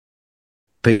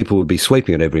people would be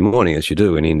sweeping it every morning, as you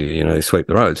do in India, they sweep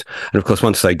the roads. And of course,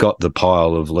 once they got the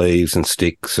pile of leaves and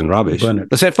sticks and rubbish,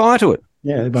 they set fire to it.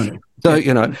 Yeah, they burn it. So,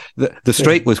 the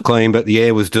street was clean, but the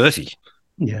air was dirty.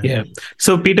 Yeah.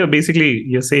 So, Peter, basically,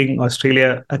 you're saying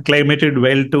Australia acclimated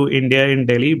well to India in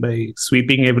Delhi by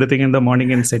sweeping everything in the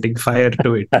morning and setting fire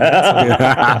to it.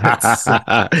 That's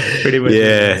pretty much.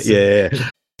 Yeah.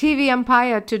 TV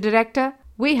umpire to director,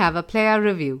 we have a player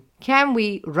review. Can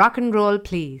we rock and roll,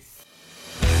 please?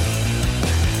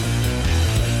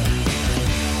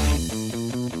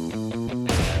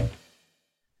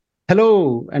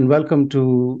 Hello, and welcome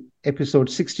to episode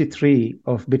 63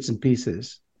 of Bits and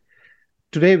Pieces.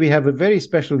 Today we have a very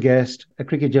special guest, a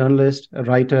cricket journalist, a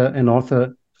writer, and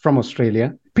author from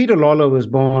Australia. Peter Lalor was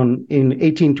born in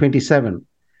 1827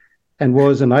 and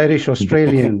was an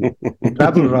Irish-Australian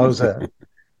rabble-rouser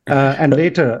and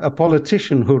later a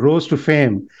politician who rose to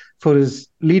fame for his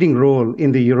leading role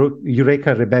in the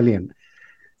Eureka Rebellion.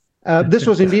 This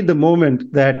was indeed the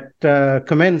moment that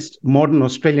commenced modern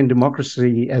Australian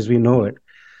democracy as we know it.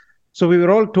 So we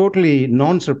were all totally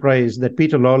non-surprised that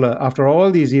Peter Lalor, after all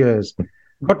these years,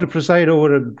 got to preside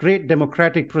over a great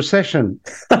democratic procession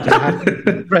to have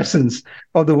the presence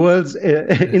of the world's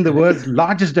in the world's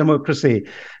largest democracy,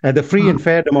 the free and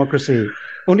fair democracy,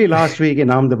 only last week in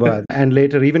Ahmedabad, and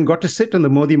later even got to sit on the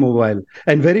Modi mobile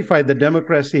and verify that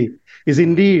democracy is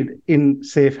indeed in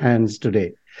safe hands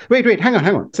today. Wait, hang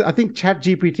on. So I think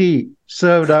ChatGPT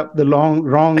served up the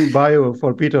wrong bio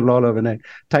for Peter Lalor when I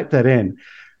typed that in.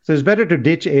 So it's better to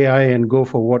ditch AI and go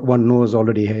for what one knows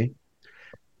already, hey?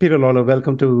 Peter Lalor,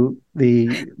 welcome to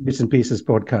the Bits and Pieces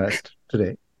podcast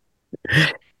today.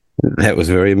 That was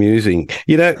very amusing.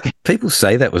 People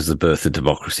say that was the birth of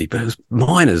democracy, but it was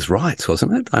miners' rights,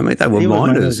 wasn't it? I mean, they were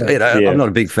miners. I'm not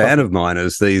a big fan of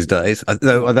miners these days.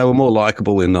 They were more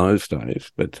likable in those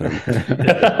days. But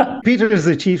Peter is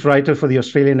the chief writer for The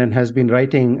Australian and has been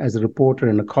writing as a reporter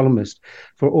and a columnist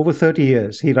for over 30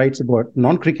 years. He writes about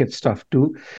non-cricket stuff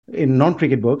too, in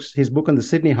non-cricket books. His book on the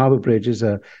Sydney Harbour Bridge is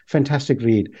a fantastic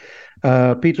read.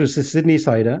 Peter is a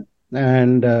Sydney-sider.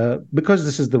 And because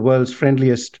this is the world's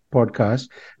friendliest podcast,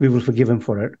 we will forgive him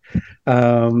for it.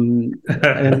 And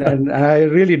I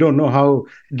really don't know how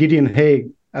Gideon Haigh,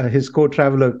 his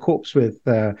co-traveler, copes with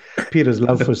Peter's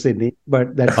love for Sydney.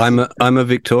 But that's... I'm a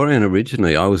Victorian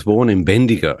originally. I was born in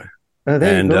Bendigo.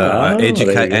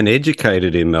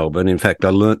 Educated in Melbourne. In fact, I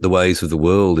learnt the ways of the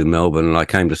world in Melbourne, and I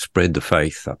came to spread the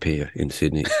faith up here in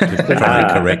Sydney to try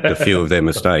and correct a few of their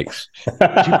mistakes.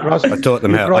 I taught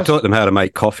them how to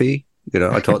make coffee.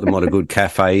 I taught them what a good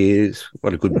cafe is,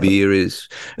 what a good beer is,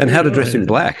 and how to dress in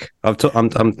black.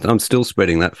 I'm still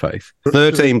spreading that faith.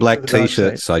 13 black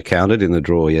T-shirts I counted in the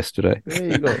drawer yesterday.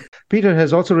 There you go. Peter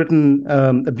has also written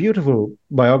a beautiful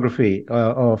biography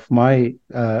of my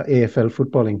AFL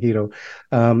footballing hero,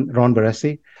 Ron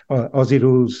Barassi, Aussie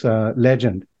Rules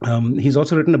legend. He's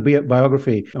also written a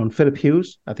biography on Philip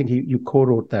Hughes. I think you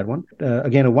co-wrote that one.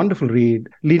 Again, a wonderful read,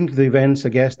 leading to the events, I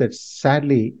guess, that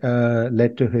sadly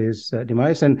led to his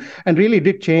demise and really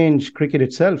did change cricket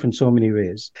itself in so many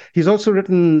ways. He's also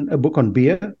written a book on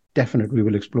beer. Definitely, we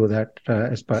will explore that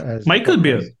as Michael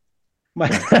Beer.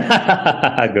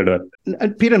 Good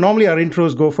one. Peter, normally our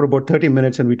intros go for about 30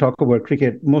 minutes and we talk about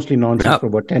cricket, mostly nonsense, for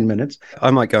about 10 minutes.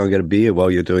 I might go and get a beer while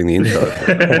you're doing the intro.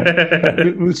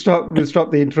 We'll stop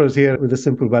the intros here with a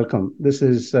simple welcome. This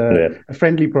is a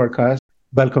friendly podcast.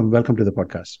 Welcome to the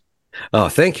podcast. Oh,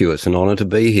 thank you. It's an honor to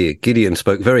be here. Gideon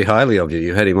spoke very highly of you.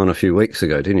 You had him on a few weeks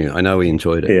ago, didn't you? I know he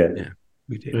enjoyed it. Yeah.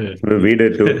 We did. We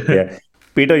did too. Yeah.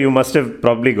 Peter, you must have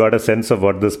probably got a sense of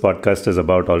what this podcast is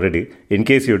about already, in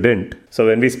case you didn't. So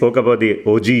when we spoke about the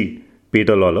OG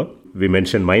Peter Lalor, we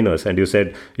mentioned miners, and you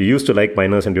said you used to like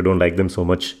miners and you don't like them so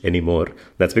much anymore.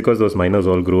 That's because those miners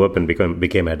all grew up and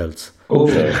became adults. Oh.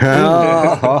 That's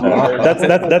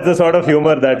the sort of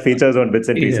humor that features on Bits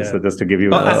and Pieces. So just to give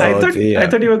you... I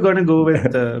thought you were going to go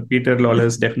with Peter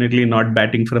Lalor's definitely not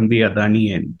batting from the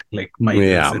Adani end, like miners.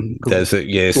 Yeah,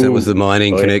 it was the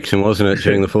mining connection, wasn't it,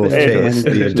 during the fourth test?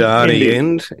 The Adani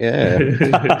end,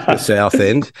 the south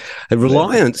end.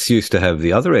 Reliance used to have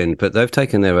the other end, but they've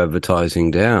taken their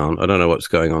advertising down. I don't know what's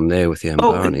going on there with the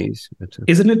Ambanis.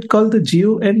 Isn't it called the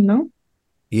Geo end now?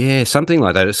 Yeah, something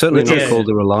like that. It's certainly not called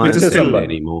the Reliance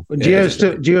anymore. Geo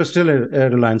is still a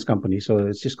Reliance company, so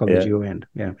it's just called the Geo end.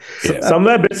 Yeah. So,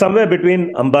 somewhere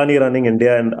between Ambani running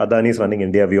India and Adani's running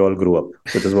India, we all grew up,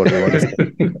 which is what we want to say.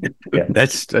 Yeah.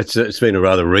 It's been a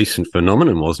rather recent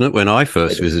phenomenon, wasn't it? When I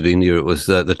first visited India, it was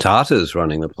the Tatars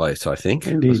running the place, I think.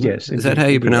 Indeed, yes. Is that how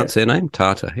you pronounce their name?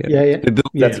 Tatar. Yeah. They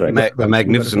built That's right. a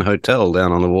magnificent hotel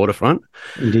down on the waterfront.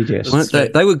 Indeed, yes.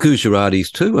 They were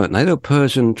Gujaratis too, weren't they? They were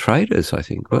Persian traders, I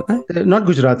think, weren't they? Not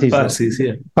Gujaratis. Parsis,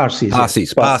 yeah.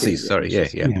 Parsis. Sorry,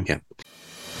 yeah.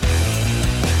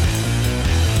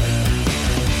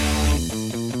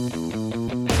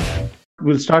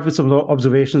 We'll start with some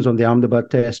observations on the Ahmedabad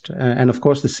test and, of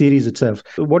course, the series itself.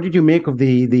 What did you make of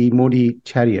the Modi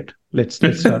chariot? Let's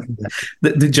start with that.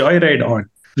 The joyride on.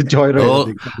 The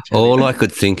joyride. All I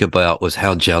could think about was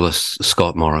how jealous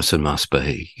Scott Morrison must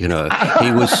be. You know,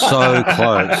 he was so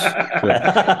close.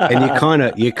 And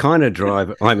you kind of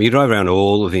drive. I mean, you drive around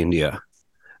all of India,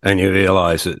 and you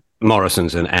realise that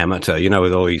Morrison's an amateur, you know,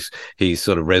 with all he's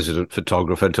sort of resident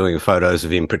photographer doing photos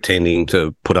of him pretending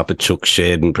to put up a chook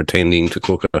shed and pretending to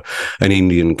cook an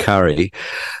Indian curry.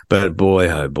 But boy,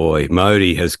 oh boy,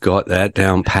 Modi has got that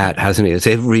down pat, hasn't he? It's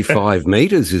every 5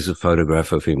 meters is a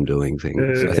photograph of him doing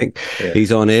things. I think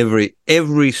he's on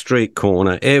every street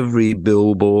corner, every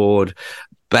billboard,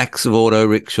 backs of auto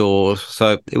rickshaws.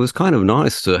 So it was kind of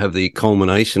nice to have the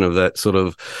culmination of that sort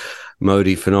of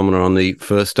Modi phenomena on the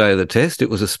first day of the test. It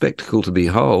was a spectacle to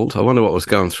behold. I wonder what was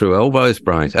going through Elbow's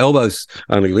brains. Elbow's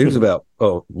only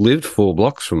lived 4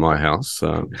 blocks from my house.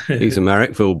 He's a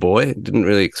Marrickville boy. Didn't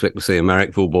really expect to see a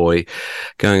Marrickville boy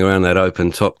going around that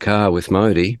open top car with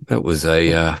Modi. That was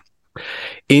a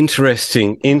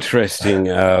interesting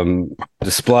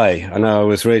display. I know I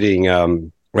was reading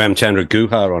Ramchandra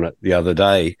Guha on it the other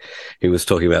day. He was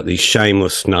talking about the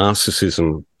shameless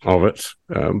narcissism of it.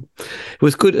 It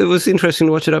was good. It was interesting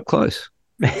to watch it up close.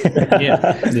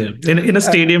 Yeah. In a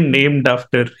stadium named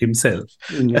after himself.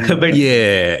 But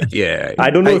yeah. I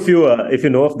don't know if you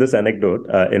know of this anecdote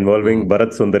involving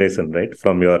Bharat Sundaresan, right,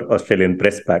 from your Australian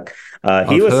press pack. I've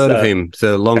heard of him. It's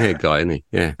a long-haired guy, isn't he?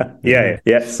 Yeah.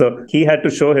 Yeah. So he had to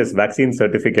show his vaccine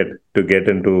certificate to get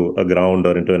into a ground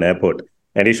or into an airport.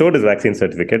 And he showed his vaccine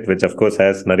certificate, which of course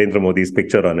has Narendra Modi's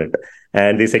picture on it.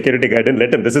 And the security guy didn't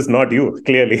let him. This is not you,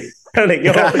 clearly. Like,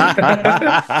 there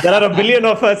are 1 billion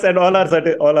of us, and all our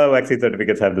vaccine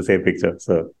certificates have the same picture.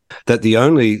 So that the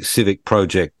only civic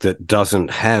project that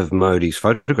doesn't have Modi's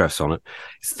photographs on it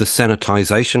is the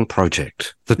sanitization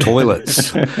project, the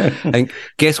toilets. And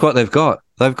guess what they've got?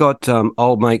 They've got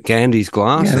old mate Gandhi's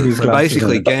glasses. So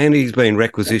basically, Gandhi's been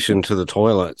requisitioned to the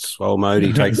toilets while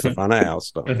Modi takes the front of house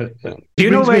stuff. Do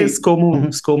you know why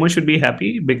ScoMo should be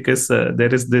happy? Because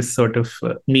there is this sort of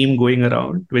meme going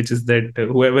around, which is that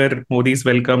whoever Modi's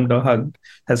welcomed or hugged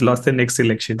has lost the next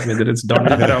election, whether it's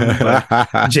Donald Trump or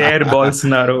Jair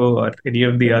Bolsonaro or any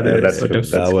of the other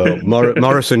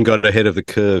Morrison got ahead of the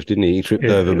curve, didn't he? He tripped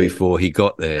over before he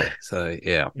got there. So,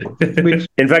 yeah.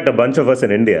 In fact, a bunch of us in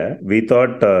India, we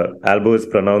thought Albo is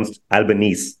pronounced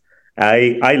Albanese.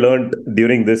 I learned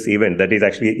during this event that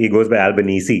he goes by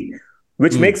Albanese,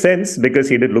 which makes sense because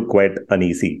he did look quite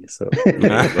uneasy. So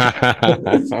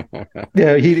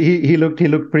yeah, he looked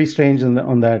pretty strange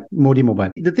on that Modi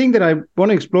mobile. The thing that I want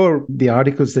to explore the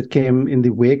articles that came in the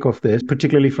wake of this,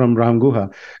 particularly from Ram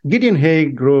Guha. Gideon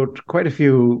Haigh wrote quite a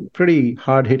few pretty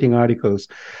hard-hitting articles,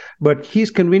 but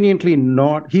he's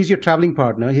your traveling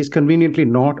partner. He's conveniently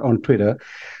not on Twitter.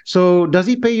 So does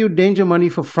he pay you danger money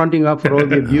for fronting up for all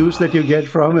the abuse that you get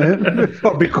from him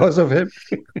or because of him?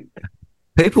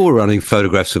 People were running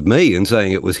photographs of me and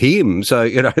saying it was him. So,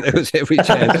 there was every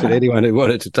chance that anyone who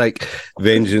wanted to take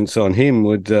vengeance on him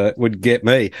would get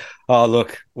me. Oh,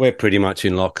 look, we're pretty much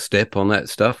in lockstep on that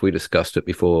stuff. We discussed it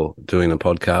before doing the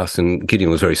podcast, and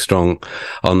Gideon was very strong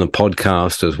on the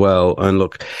podcast as well. And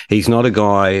look, he's not a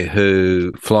guy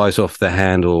who flies off the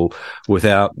handle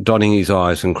without dotting his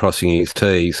I's and crossing his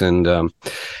T's. And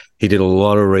he did a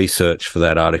lot of research for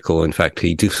that article. In fact,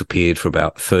 he disappeared for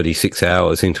about 36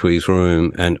 hours into his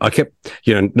room. And I kept,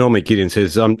 normally Gideon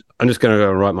says, I'm just going to go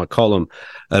and write my column.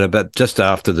 And about just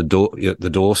after the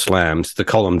door slams, the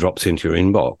column drops into your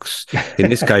inbox. In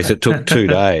this case, it took 2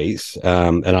 days.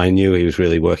 And I knew he was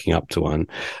really working up to one.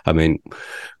 I mean,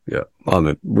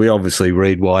 we obviously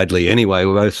read widely anyway.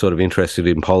 We're both sort of interested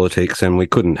in politics, and we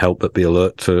couldn't help but be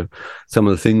alert to some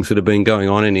of the things that have been going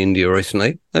on in India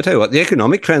recently. I tell you what, the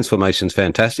economic transformation is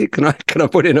fantastic. Can I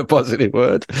put in a positive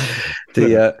word?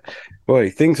 Boy,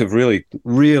 things have really,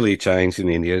 really changed in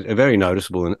India. They're very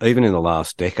noticeable, and even in the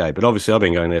last decade. But obviously, I've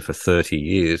been going there for 30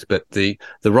 years. But the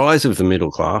rise of the middle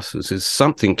classes is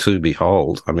something to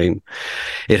behold. I mean,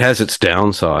 it has its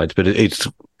downsides, but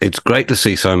it's great to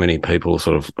see so many people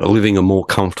sort of living a more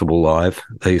comfortable life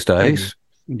these days.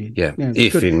 Indeed. Yeah,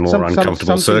 if good. In more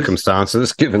uncomfortable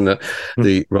circumstances, given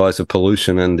the rise of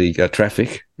pollution and the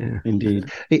traffic. Yeah.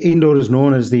 Indeed, Indore is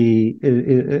known as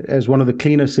as one of the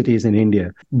cleaner cities in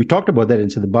India. We talked about that,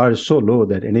 and so the bar is so low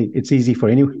that it's easy for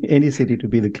any city to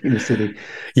be the cleanest city.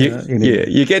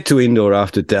 You get to Indore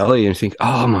after Delhi and think,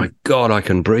 oh my God, I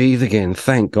can breathe again.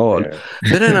 Thank God. Yeah.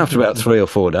 But then after about 3 or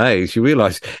 4 days, you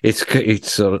realise it's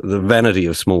the vanity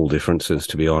of small differences.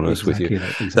 To be honest with you,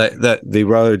 that the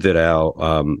road that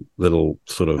our little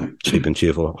sort of cheap and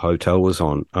cheerful hotel was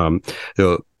on,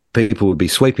 people would be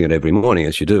sweeping it every morning,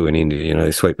 as you do in India.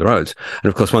 They sweep the roads. And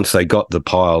of course, once they got the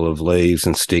pile of leaves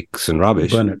and sticks and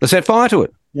rubbish, they set fire to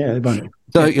it. Yeah, they burn it.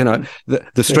 So,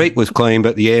 the street was clean,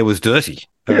 but the air was dirty.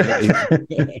 Really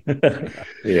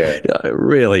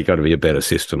got to be a better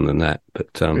system than that. But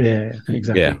yeah,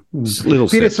 exactly. Yeah, little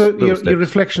Peter, steps, so your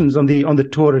reflections on the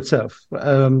tour itself,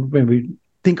 when we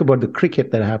think about the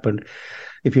cricket that happened,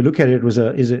 if you look at it, it was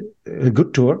a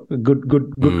good tour,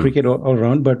 good cricket all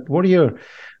around. But what are your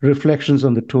reflections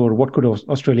on the tour? What could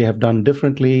Australia have done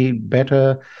differently,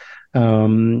 better?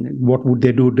 What would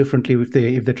they do differently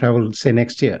if they travel, say,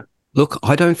 next year? Look,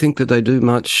 I don't think that they do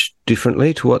much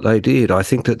differently to what they did. I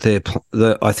think that their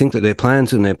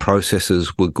plans and their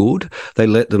processes were good. They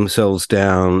let themselves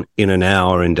down in an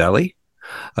hour in Delhi.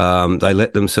 They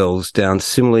let themselves down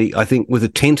similarly, I think, with a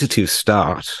tentative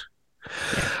start.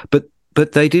 Yeah.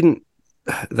 But they didn't.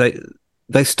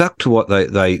 They stuck to what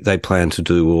they planned to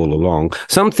do all along.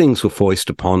 Some things were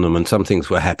foisted upon them, and some things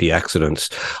were happy accidents.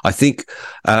 I think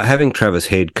having Travis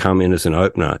Head come in as an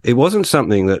opener, it wasn't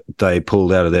something that they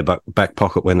pulled out of their back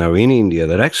pocket when they were in India.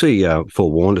 That actually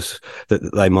forewarned us that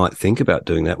they might think about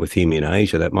doing that with him in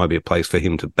Asia. That might be a place for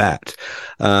him to bat.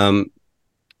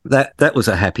 That was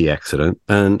a happy accident,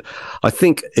 and I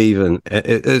think even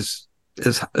as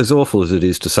awful as it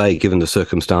is to say, given the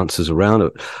circumstances around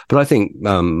it, but I think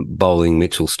bowling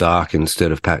Mitchell Starc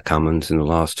instead of Pat Cummins in the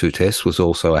last 2 tests was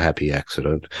also a happy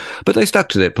accident. But they stuck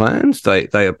to their plans.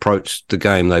 They approached the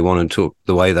game the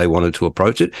way they wanted to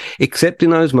approach it, except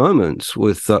in those moments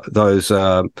with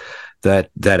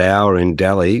that hour in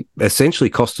Delhi essentially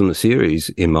cost them the series,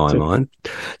 in my mind.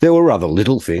 There were other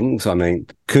little things. I mean,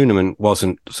 Kuhneman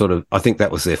wasn't I think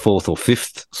that was their 4th or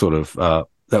 5th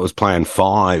that was plan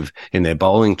 5 in their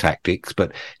bowling tactics,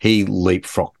 but he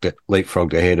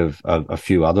leapfrogged ahead of a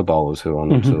few other bowlers who were on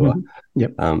the tour.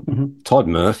 Yep. Todd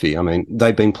Murphy, I mean,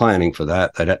 they'd been planning for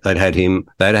that. They'd had him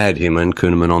and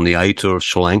Kuhneman on the A tour of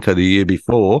Sri Lanka the year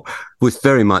before, with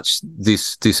very much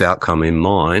this outcome in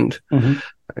mind.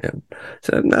 Yeah.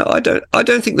 So no, I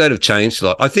don't think they'd have changed a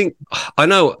lot. I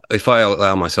know if I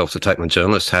allow myself to take my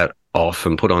journalist hat off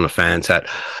and put on a fan's hat,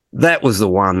 that was the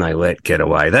one they let get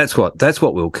away. That's what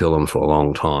will kill them for a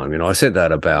long time. I said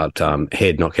that about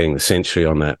Head not getting the century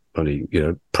on that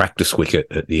practice wicket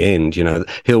at the end.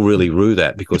 He'll really rue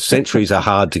that, because centuries are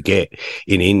hard to get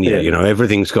in India.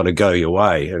 Everything's got to go your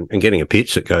way, and getting a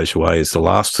pitch that goes your way is the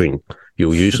last thing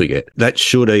you'll usually get. That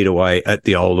should eat away at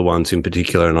the older ones in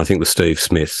particular, and I think the Steve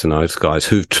Smiths and those guys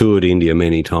who've toured India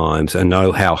many times and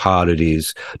know how hard it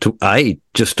is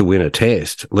just to win a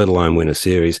test, let alone win a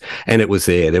series. And it was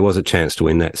there was a chance to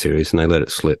win that series, and they let it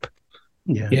slip.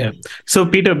 Yeah. So,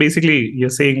 Peter, basically, you're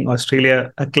saying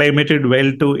Australia acclimated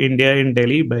well to India in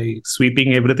Delhi by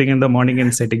sweeping everything in the morning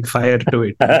and setting fire to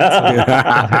it.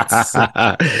 That's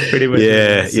pretty much.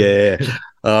 Yeah.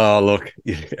 Oh, look.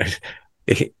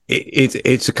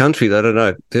 It's a country that, I don't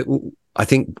know. I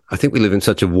think we live in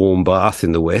such a warm bath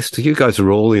in the West. You guys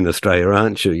are all in Australia,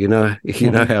 aren't you? You know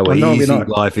how easy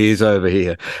life is over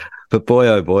here. But boy,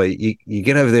 oh boy, you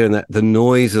get over there and the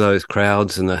noise of those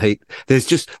crowds and the heat. There's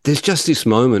just this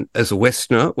moment as a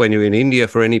Westerner when you're in India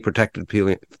for any protracted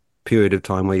period of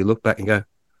time where you look back and go,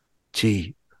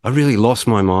 gee, I really lost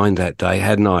my mind that day,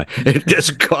 hadn't I? It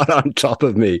just got on top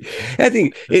of me. I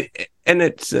think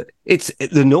it's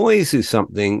the noise is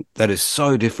something that is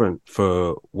so different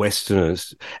for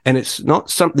Westerners, and it's not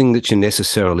something that you're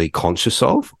necessarily conscious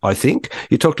of. I think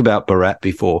you talked about Bharat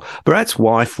before. Bharat's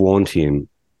wife warned him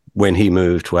when he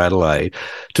moved to Adelaide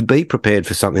to be prepared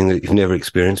for something that you've never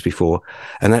experienced before,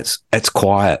 and that's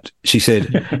quiet. She said,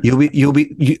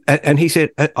 and he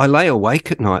said, I lay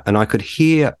awake at night and I could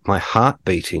hear my heart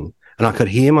beating and I could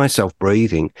hear myself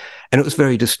breathing, and it was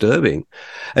very disturbing.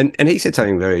 And he said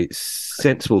something very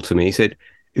sensible to me. He said,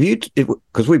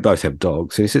 because we both have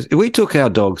dogs, and he says, if we took our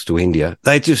dogs to India,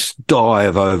 they just die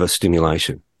of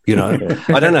overstimulation.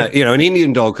 I don't know. An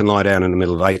Indian dog can lie down in the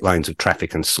middle of 8 lanes of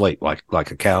traffic and sleep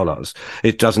like a cow does.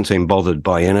 It doesn't seem bothered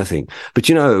by anything. But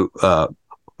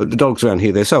the dogs around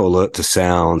here, they're so alert to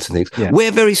sounds and things. Yeah.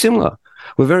 We're very similar.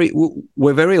 We're very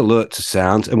alert to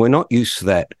sounds, and we're not used to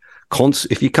that.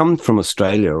 If you come from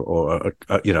Australia or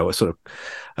a sort of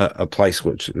a place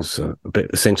which is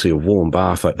essentially a warm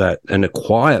bath like that, and a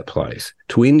quiet place,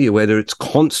 to India where it's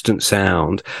constant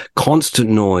sound, constant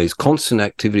noise, constant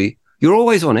activity, you're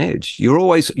always on edge. You're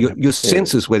always your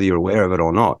senses, whether you're aware of it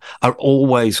or not, are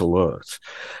always alert.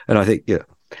 And I think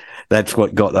that's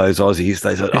what got those Aussies.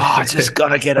 They said, I just got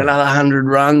to get another 100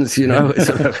 runs, It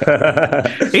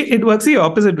works the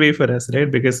opposite way for us, right?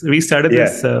 Because we started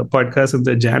this podcast in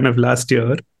the Jan of last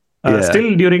year,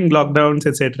 still during lockdowns,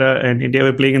 etc. And India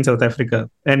were playing in South Africa.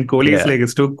 And Kohli is like,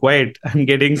 it's too quiet. I'm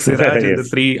getting Siraj and the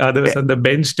 3 others on the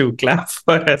bench to clap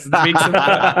for us.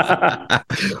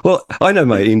 Well, I know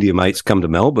my India mates come to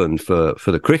Melbourne for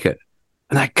the cricket.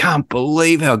 And I can't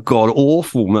believe how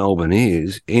god-awful Melbourne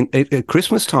is at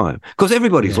Christmas time, because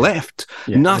everybody's left.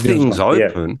 Yeah, nothing's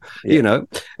open,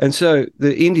 And so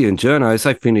the Indian journos,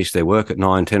 they finish their work at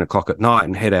 9, 10 o'clock at night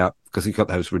and head out, because you've got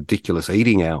those ridiculous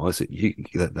eating hours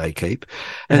that they keep.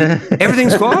 And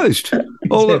everything's closed.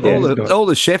 All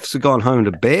the chefs have gone home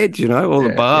to bed, all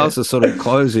the bars are sort of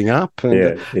closing up.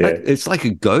 And it's like a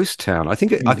ghost town. I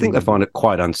think they find it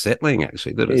quite unsettling,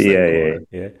 actually. That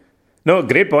it's No,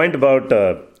 great point about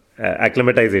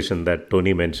acclimatization that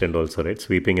Tony mentioned also, right?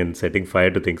 Sweeping and setting fire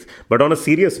to things. But on a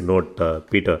serious note,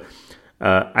 Peter,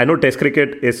 I know Test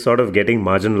cricket is sort of getting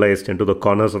marginalized into the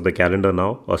corners of the calendar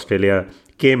now. Australia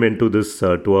came into this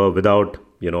tour without,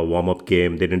 warm-up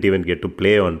game. They didn't even get to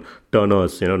play on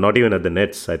turners, not even at the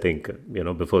nets, I think,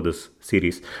 before this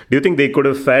series. Do you think they could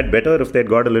have fared better if they'd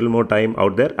got a little more time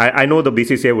out there? I know the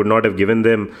BCCI would not have given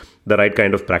them the right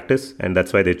kind of practice, and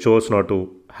that's why they chose not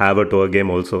to have a tour game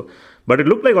also. But it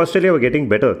looked like Australia were getting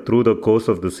better through the course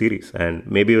of the series, and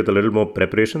maybe with a little more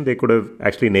preparation, they could have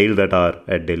actually nailed that hour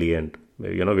at Delhi, and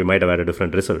we might have had a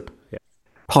different result. Yeah.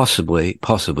 Possibly,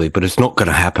 but it's not going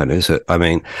to happen, is it? I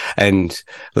mean, and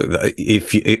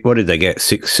what did they get?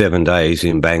 6-7 days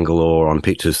in Bangalore on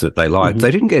pitches that they liked. Mm-hmm.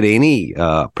 They didn't get any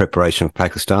preparation of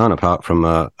Pakistan apart from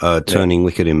a turning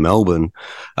wicket in Melbourne.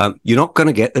 You're not going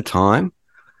to get the time,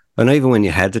 and even when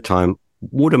you had the time,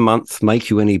 would a month make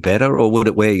you any better, or would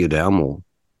it wear you down more?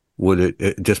 Would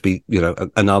it just be,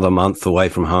 another month away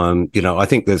from home? I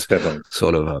think there's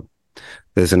sort of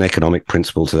there's an economic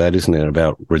principle to that, isn't there,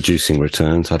 about reducing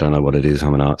returns? I don't know what it is.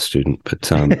 I'm an art student, but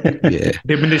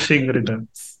diminishing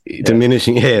returns.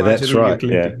 Diminishing, that's right.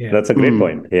 Yeah, that's a great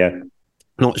point. Yeah.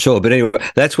 Not sure, but anyway,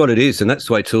 that's what it is, and that's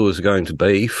the way tours are going to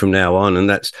be from now on, and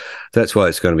that's why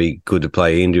it's going to be good to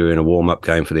play India in a warm-up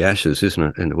game for the Ashes, isn't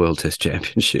it, in the World Test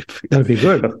Championship? That'll be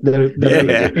good.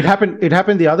 It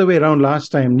happened the other way around last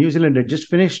time. New zealand had just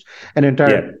finished an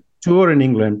entire tour in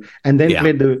England and then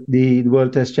played the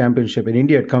World Test Championship, and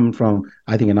India had come from,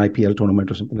 I think, an IPL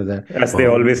tournament or something like that. As they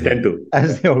always tend to.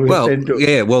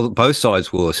 Yeah, well, both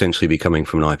sides will essentially be coming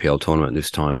from an IPL tournament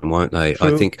this time, won't they?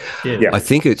 True. I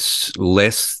think it's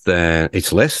less than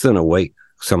a week.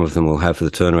 Some of them will have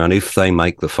the turnaround if they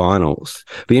make the finals.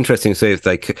 Be interesting to see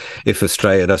if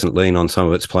Australia doesn't lean on some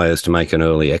of its players to make an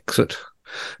early exit.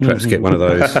 Perhaps get one of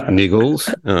those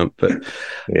niggles, but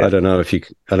I don't know with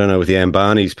the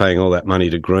Ambanis paying all that money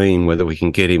to Green, whether we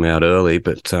can get him out early.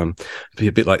 But it'd be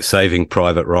a bit like Saving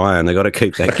Private Ryan. They got to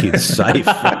keep that kid safe.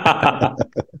 Not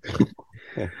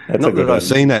that I've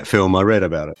seen that film, I read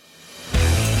about it.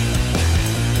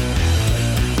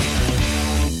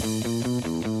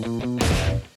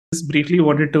 Just briefly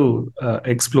wanted to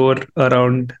explore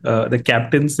around the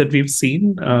captains that we've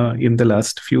seen in the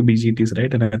last few BGTs,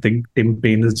 right? And I think Tim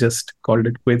Payne has just called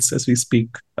it quits as we speak.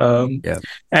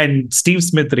 And Steve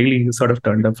Smith really sort of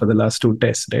turned up for the last 2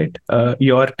 tests, right?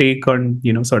 Your take on,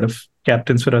 sort of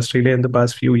captains for Australia in the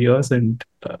past few years, and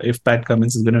if Pat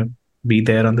Cummins is going to be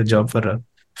there on the job for a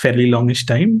fairly longish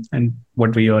time, and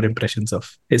what were your impressions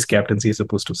of his captaincy as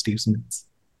opposed to Steve Smith's?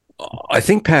 I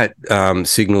think Pat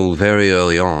signalled very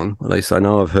early on, at least I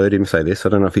know I've heard him say this, I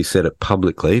don't know if he said it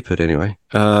publicly, but anyway,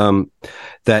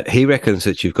 that he reckons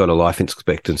that you've got a life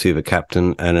expectancy of a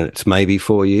captain and it's maybe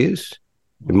 4 years.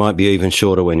 It might be even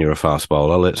shorter when you're a fast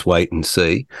bowler. Let's wait and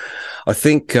see. I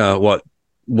think what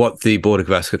the Border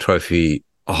Gavaskar Trophy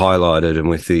highlighted, and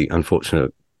with the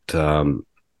unfortunate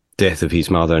death of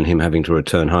his mother and him having to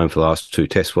return home for the last 2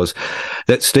 tests, was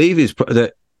that Steve is...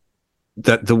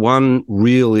 that the one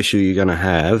real issue you're going to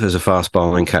have as a fast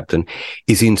bowling captain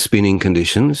is in spinning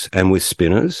conditions and with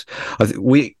spinners. I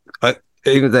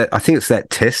think it's that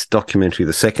Test documentary,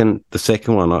 the second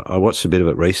one. I watched a bit of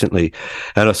it recently,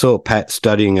 and I saw Pat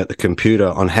studying at the computer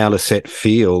on how to set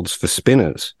fields for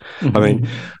spinners. Mm-hmm. I mean,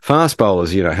 fast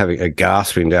bowlers, having a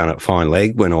gasping down at fine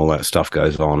leg when all that stuff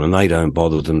goes on, and they don't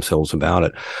bother themselves about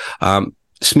it.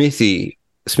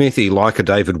 Smithy, like a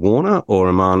David Warner or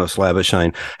a Marnus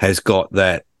Labuschagne, has got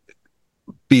that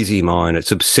busy mind.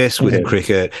 It's obsessed with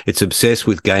cricket. It's obsessed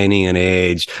with gaining an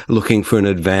edge, looking for an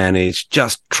advantage,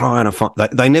 just trying to find. I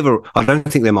don't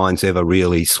think their minds ever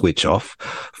really switch off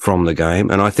from the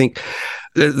game. And I think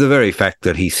the very fact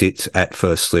that he sits at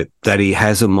first slip, that he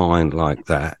has a mind like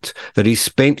that he's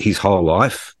spent his whole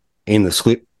life in the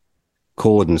slip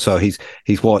cordon. So he's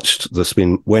watched the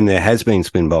spin when there has been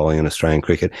spin bowling in Australian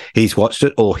cricket. He's watched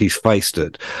it or he's faced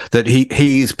it. That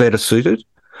he is better suited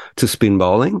to spin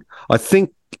bowling. I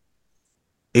think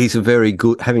he's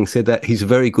having said that, he's a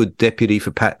very good deputy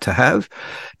for Pat to have,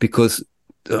 because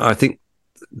I think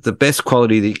the best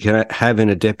quality that you can have in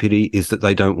a deputy is that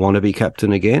they don't want to be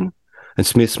captain again. And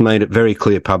Smith's made it very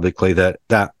clear publicly that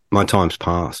my time's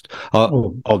passed.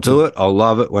 I'll do it. I'll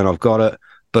love it when I've got it,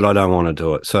 but I don't want to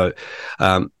do it. So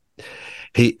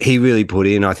he really put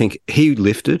in. I think he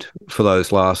lifted for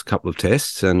those last couple of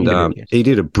tests, and he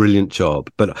did a brilliant job.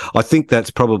 But I think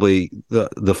that's probably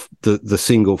the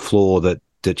single flaw that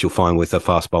you'll find with a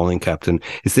fast bowling captain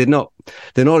is they're not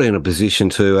in a position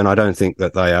to, and I don't think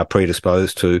that they are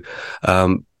predisposed to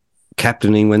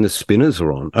captaining when the spinners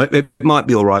are on. It might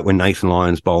be all right when Nathan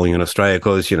Lyon's bowling in Australia,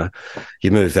 because you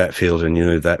move that fielder and you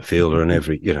move that fielder, and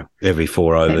every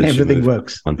 4 overs and everything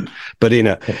works. But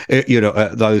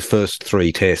those first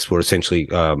 3 tests were essentially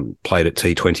played at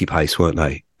T20 pace, weren't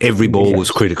they? Every ball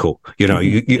was critical. You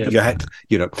had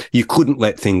you couldn't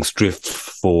let things drift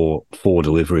for 4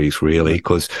 deliveries really,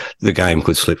 because the game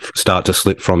could start to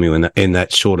slip from you in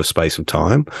that shorter space of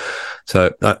time.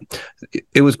 So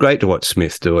it was great to watch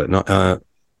Smith do it. And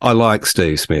I like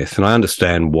Steve Smith, and I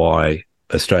understand why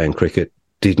Australian cricket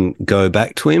didn't go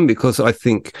back to him, because I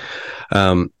think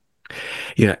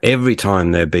every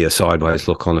time there'd be a sideways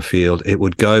look on the field, it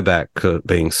would go back to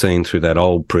being seen through that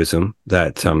old prism,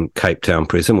 that Cape Town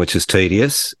prism, which is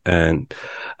tedious. And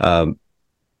I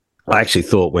actually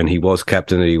thought when he was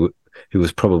captain, he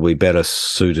was probably better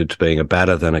suited to being a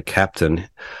batter than a captain.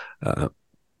 But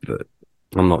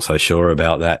I'm not so sure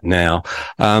about that now.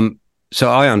 So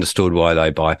I understood why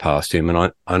they bypassed him, and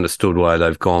I understood why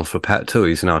they've gone for Pat too.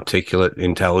 He's an articulate,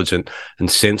 intelligent and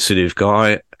sensitive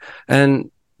guy, and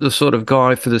the sort of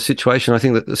guy for the situation I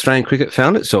think that Australian cricket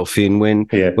found itself in when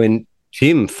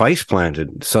Tim face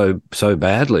planted so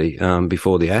badly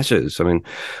before the Ashes. I mean,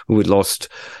 we'd lost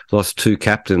 2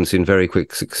 captains in very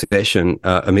quick succession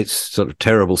amidst sort of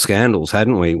terrible scandals,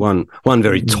 hadn't we? One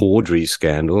very tawdry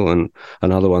scandal, and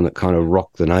another one that kind of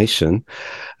rocked the nation.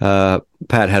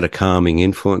 Pat had a calming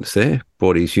influence there,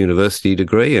 brought his university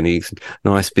degree and his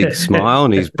nice big smile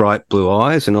and his bright blue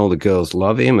eyes, and all the girls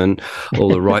love him, and all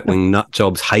the right-wing nut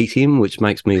jobs hate him, which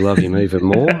makes me love him even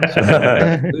more. So,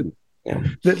 yeah.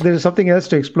 There's something else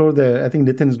to explore there. I think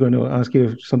Nitin is going to ask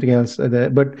you something else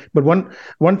there. But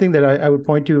one thing that I would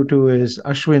point you to is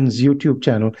Ashwin's YouTube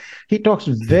channel. He talks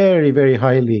very, very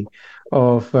highly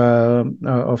of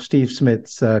Steve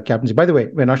Smith's captaincy. By the way,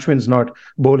 when Ashwin's not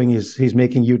bowling, he's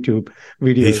making YouTube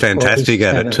videos. He's fantastic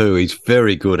at it too. He's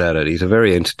very good at it. He's a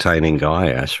very entertaining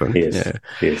guy, Ashwin. Yes.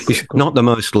 He's not the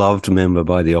most loved member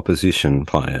by the opposition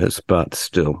players, but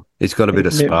still, he's got a bit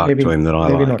of spark to him that I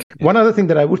like. Not. One other thing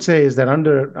that I would say is that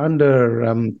under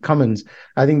Cummins,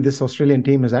 I think this Australian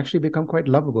team has actually become quite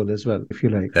lovable as well, if you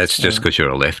like. That's just because you're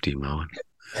a lefty, Mohan.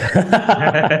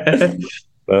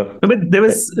 But there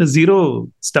was zero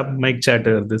stump mic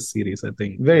chatter this series, I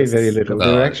think. Very, very little.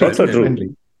 They were actually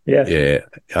friendly. Yeah.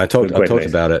 I talked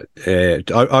about it. Yeah.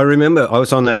 I remember I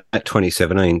was on that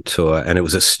 2017 tour, and it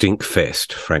was a stink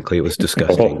fest. Frankly, it was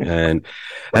disgusting, and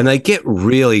they get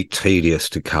really tedious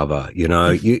to cover.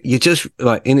 You just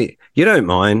like you don't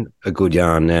mind a good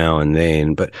yarn now and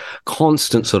then, but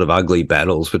constant sort of ugly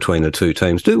battles between the two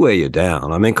teams do wear you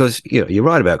down. I mean, because you're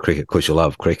right about cricket because you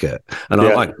love cricket, and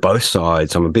I like both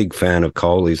sides. I'm a big fan of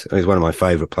Kohli. He's one of my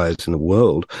favourite players in the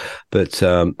world, but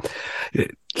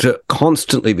to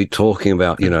constantly be talking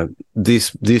about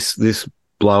this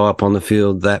blow up on the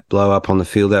field, that blow up on the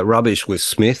field, that rubbish with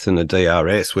Smith and the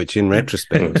DRS, which in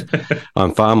retrospect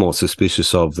I'm far more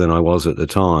suspicious of than I was at the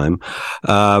time.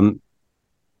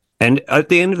 And at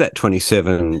the end of that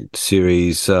 27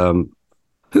 series, who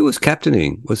was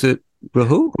captaining? Was it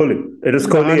Rahul? Kohli. It was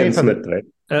Kohli and Smith, right?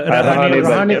 Rahane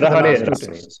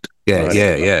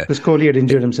Yeah. Because Kohli had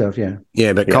injured himself,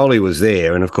 Yeah, but Kohli was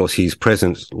there, and of course his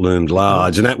presence loomed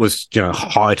large, and that was,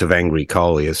 height of angry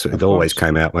Kohli, as it always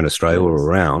came out when Australia were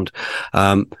around.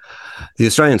 The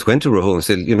Australians went to Rahul and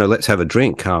said, let's have a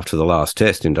drink after the last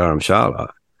test in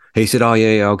Dharamshala. He said, oh,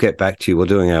 yeah, I'll get back to you. We're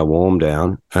doing our warm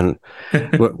down. And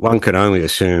one can only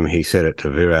assume he said it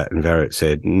to Virat, and Virat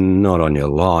said, not on your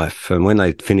life. And when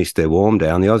they finished their warm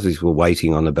down, the Aussies were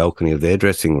waiting on the balcony of their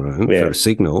dressing room for a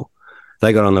signal.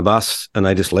 They got on the bus and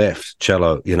they just left.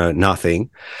 Cello,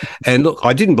 nothing. And look,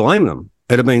 I didn't blame them.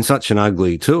 It had been such an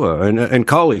ugly tour. And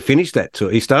Kohli finished that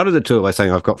tour. He started the tour by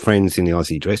saying, I've got friends in the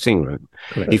Aussie dressing room.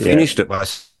 Correct. He finished it by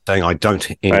saying, I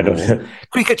don't anymore.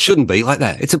 Cricket shouldn't be like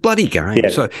that. It's a bloody game. Yeah.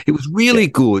 So it was really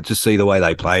good to see the way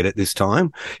they played it this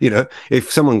time. If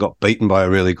someone got beaten by a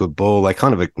really good ball, they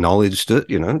kind of acknowledged it.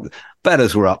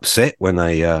 Batters were upset when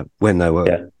they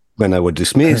were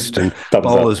dismissed, and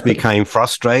bowlers became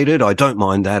frustrated. I don't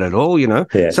mind that at all.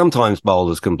 Sometimes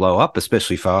bowlers can blow up,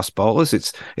 especially fast bowlers.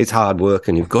 It's hard work,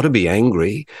 and you've got to be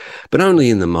angry, but only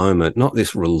in the moment, not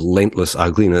this relentless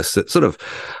ugliness that sort of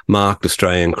marked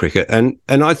Australian cricket. And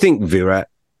I think Virat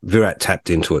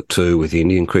tapped into it too with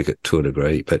Indian cricket to a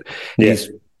degree, but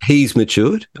he's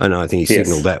matured, and I think he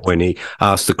signalled that when he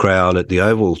asked the crowd at the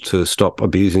Oval to stop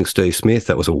abusing Steve Smith.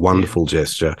 That was a wonderful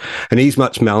gesture. And he's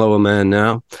much mellower man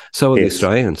now. So are the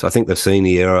Australians. I think they've seen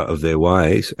the error of their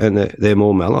ways, and they're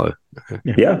more mellow.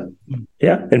 Yeah.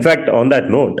 In fact, on that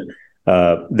note,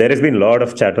 there has been a lot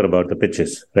of chatter about the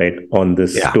pitches, right, on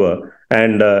this tour.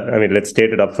 And let's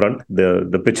state it up front.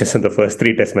 The pitches in the first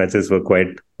 3 test matches were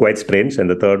quite strange. And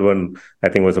the third one, I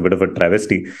think, was a bit of a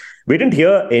travesty. We didn't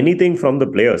hear anything from the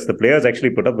players. The players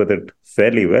actually put up with it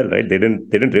fairly well, right? They didn't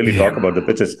really talk about the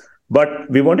pitches. But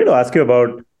we wanted to ask you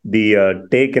about the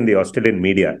take in the Australian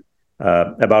media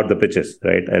about the pitches,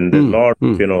 right? And there's a lot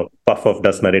of, puff of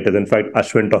dust narratives. In fact,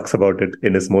 Ashwin talks about it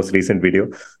in his most recent video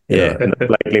in a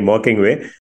slightly mocking way.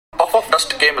 Puff of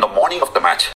dust came in the morning of the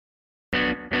match.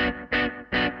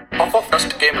 Puff of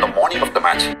dust came in the morning of the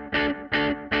match.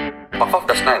 Puff of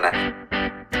dust na enna?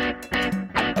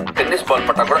 Tennis ball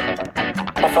patta kuda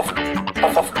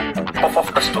puff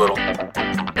of dust varum.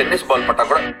 Tennis ball patta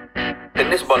kuda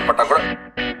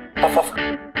puff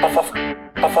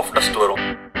of dust varum.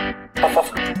 Puff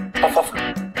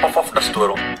of dust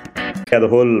varum. Yeah, the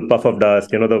whole puff of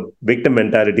dust, the victim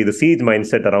mentality, the siege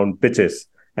mindset around pitches,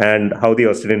 and how the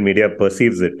Australian media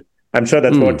perceives it. I'm sure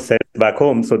that's what's said back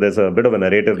home. So there's a bit of a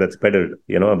narrative that's peddled,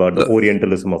 about the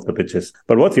Orientalism of the pitches.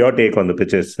 But what's your take on the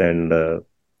pitches? And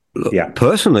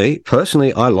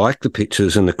Personally, I like the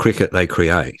pitches and the cricket they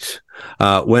create.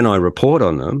 When I report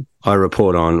on them, I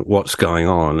report on what's going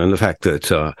on, and the fact that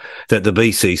the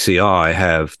BCCI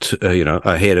have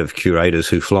a head of curators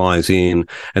who flies in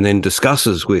and then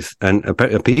discusses with, and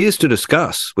appears to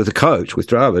discuss with a coach, with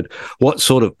Dravid, what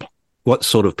sort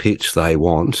of pitch they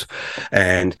want,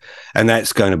 and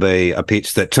that's going to be a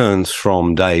pitch that turns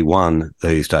from day one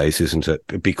these days, isn't it?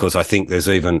 Because I think there's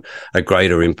even a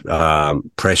greater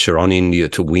pressure on India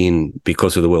to win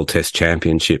because of the World Test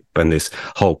Championship and this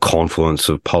whole confluence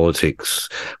of politics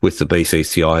with the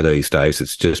BCCI these days.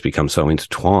 It's just become so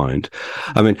intertwined.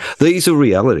 I mean, these are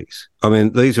realities.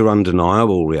 These are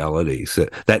undeniable realities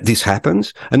that this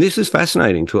happens, and this is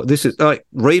fascinating to it. This is like,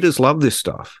 readers love this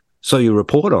stuff. So you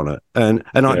report on it, and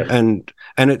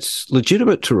it's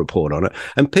legitimate to report on it.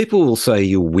 And people will say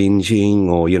you're whinging,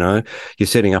 or you're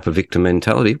setting up a victim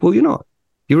mentality. Well, you're not.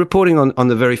 You're reporting on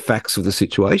the very facts of the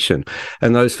situation.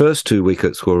 And those first 2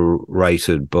 wickets were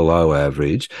rated below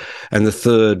average, and the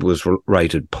third was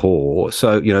rated poor.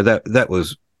 So that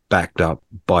was backed up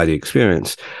by the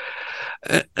experience.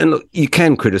 And look, you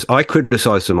can criticize. I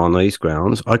criticize them on these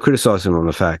grounds. I criticize them on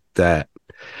the fact that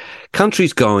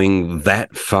countries going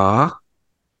that far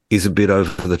is a bit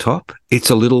over the top. It's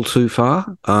a little too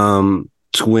far to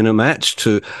win a match,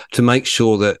 to make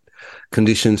sure that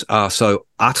conditions are so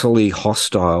utterly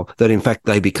hostile that, in fact,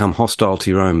 they become hostile to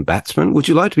your own batsmen. Would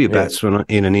you like to be a batsman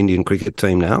in an Indian cricket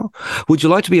team now? Would you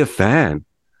like to be a fan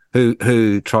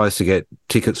who tries to get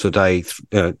tickets for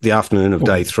the afternoon of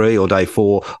day 3 or day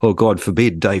 4, or God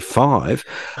forbid, day 5?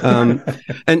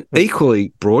 And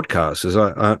equally, broadcasters,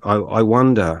 I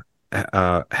wonder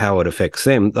how it affects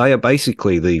them. They are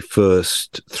basically the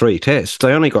first 3 tests.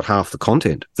 They only got half the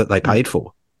content that they paid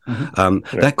for.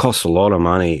 That costs a lot of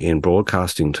money in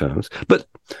broadcasting terms. But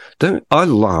I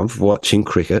love watching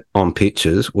cricket on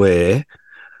pitches where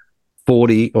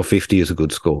 40 or 50 is a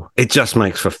good score. It just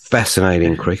makes for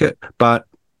fascinating cricket. But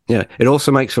it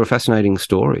also makes for a fascinating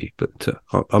story. But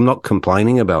I'm not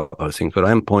complaining about those things, but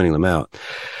I am pointing them out.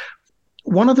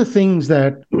 One of the things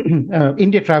that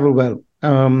India traveled well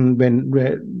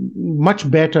much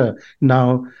better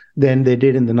now than they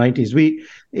did in the 90s. We,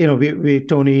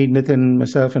 Tony, Nitin,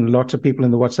 myself, and lots of people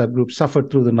in the WhatsApp group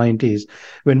suffered through the 90s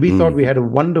when we thought we had a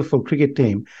wonderful cricket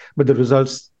team, but the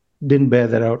results didn't bear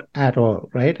that out at all,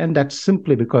 right? And that's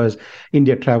simply because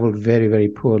India traveled very, very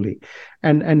poorly.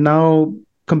 And now,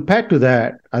 compared to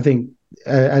that, I think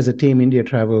as a team, India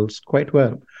travels quite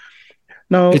well.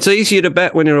 Now, it's easier to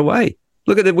bat when you're away.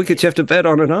 Look at the wickets you have to bat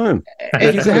on at home.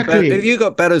 Exactly. If you've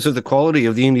got batters of the quality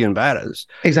of the Indian batters,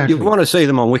 exactly, you want to see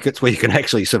them on wickets where you can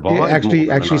actually survive. Yeah,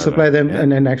 actually supply them,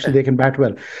 and actually they can bat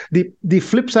well. The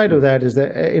flip side of that is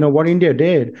that what India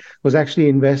did was actually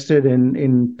invested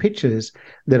in pitches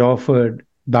that offered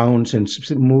bounce and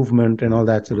movement and all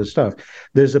that sort of stuff.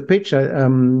 There's a pitch,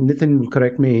 Nitin will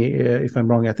correct me if I'm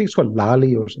wrong, I think it's called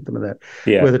Lali or something like that,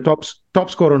 where the top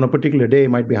score on a particular day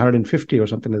might be 150 or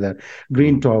something like that.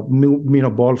 Green top,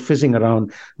 ball fizzing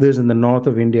around. There's in the north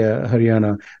of India,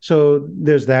 Haryana. So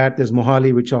there's that. There's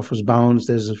Mohali, which offers bounce.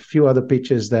 There's a few other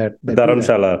pitches that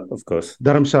Dharamshala, of course.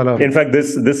 Dharamshala. In fact,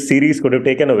 this series could have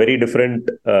taken a very different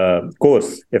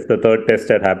course if the third test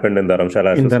had happened in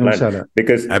Dharamshala as was planned.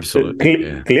 Because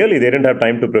absolutely, clearly they didn't have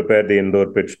time to prepare the indoor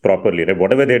pitch properly. Right?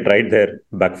 Whatever they tried there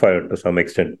backfired to some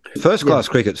extent. First class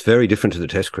cricket's very different to the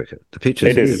test cricket. The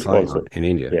pitches is also in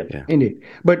India. Yeah. Indeed.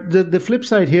 But the flip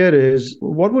side here is,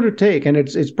 what would it take? And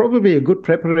it's probably a good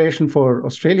preparation for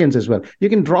Australians as well. You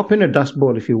can drop in a dust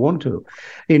bowl if you want to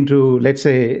into, let's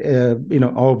say,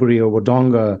 Albury or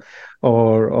Wodonga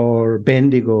or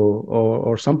Bendigo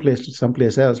or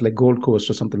someplace else like Gold Coast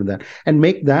or something like that, and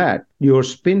make that your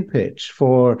spin pitch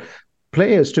for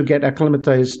players to get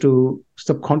acclimatized to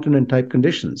subcontinent type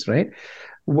conditions, right?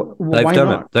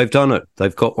 They've done it.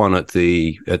 They've got one at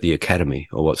the academy,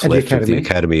 or what's left of the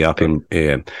academy up in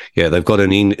They've got a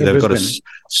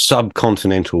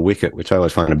subcontinental wicket, which I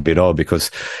always find a bit odd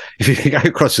because if you go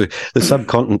across the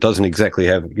subcontinent, doesn't exactly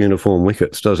have uniform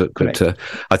wickets, does it? But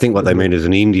I think what they mean is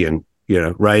an Indian,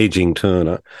 raging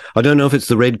turner. I don't know if it's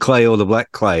the red clay or the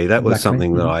black clay. That was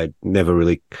something that I'd never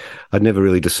really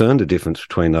discerned the difference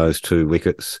between those two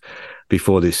wickets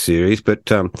before this series, but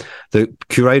the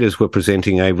curators were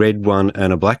presenting a red one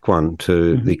and a black one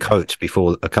to the coach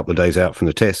before a couple of days out from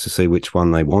the test to see which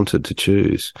one they wanted to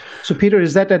choose. So, Peter,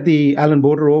 is that at the Allan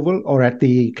Border Oval or at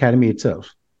the academy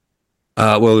itself?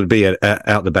 Well, it would be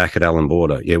out the back at Allan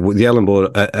Border. Yeah, the Allan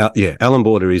Border. Allan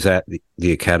Border is at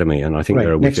the academy, and I think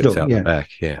there are wickets out the back.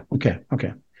 Yeah. Okay.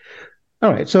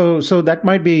 All right, so that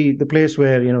might be the place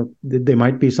where there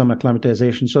might be some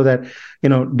acclimatization, so that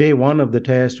day one of the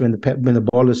test when the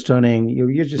ball is turning,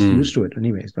 you're just used to it,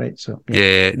 anyways, right? So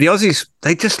the Aussies,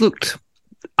 they just looked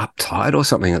uptight or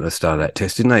something at the start of that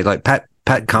test, didn't they? Like Pat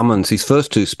Cummins, his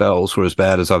first two spells were as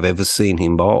bad as I've ever seen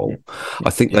him bowl.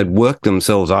 I think they'd worked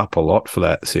themselves up a lot for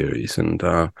that series, and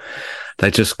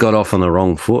they just got off on the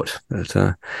wrong foot. But,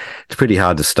 it's pretty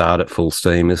hard to start at full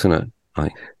steam, isn't it? I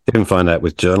even find that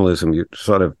with journalism, you're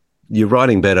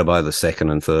writing better by the second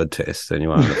and third test than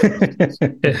you are.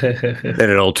 Then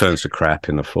it all turns to crap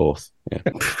in the fourth. Yeah.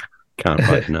 Can't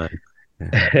write no.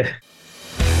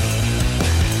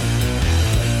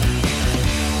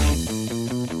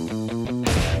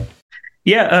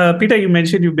 Peter, you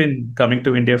mentioned you've been coming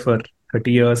to India for 30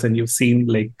 years and you've seen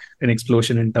like an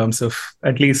explosion in terms of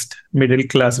at least middle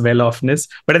class well-offness.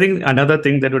 But I think another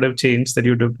thing that would have changed that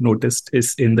you would have noticed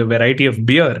is in the variety of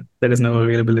beer that is now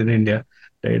available in India.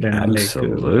 Right, and as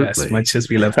much as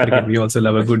we love cricket, we also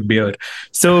love a good beer.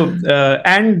 So,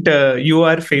 you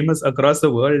are famous across the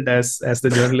world as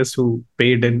the journalist who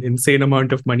paid an insane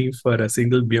amount of money for a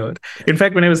single beer. In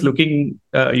fact, when I was looking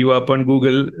you up on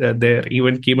Google, there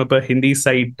even came up a Hindi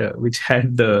site which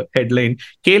had the headline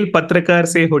 "Kel Patrakar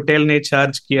se hotel ne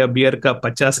charge kiya beer ka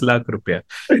 50 lakh rupiya."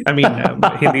 I mean,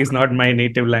 Hindi is not my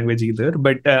native language either,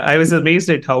 but I was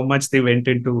amazed at how much they went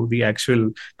into the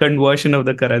actual conversion of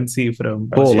the currency from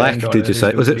 4 lakh, did you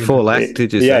say? Was it 4 lakh,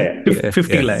 did you say? Yeah.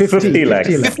 50 lakh. 50 lakh.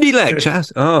 50 lakh,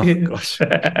 Chaz. Oh, gosh.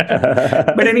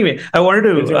 But anyway, I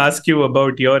wanted to ask you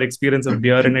about your experience of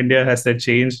beer in India. Has that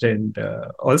changed? And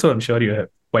also, I'm sure you have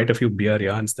quite a few beer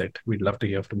yarns that we'd love to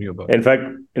hear from you about. In fact,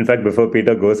 before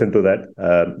Peter goes into that,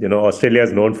 Australia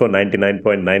is known for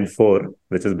 99.94,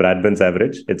 which is Bradman's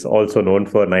average. It's also known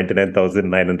for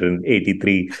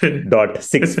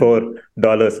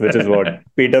 $99,983.64, which is what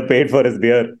Peter paid for his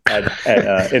beer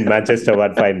in Manchester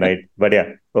one fine night. But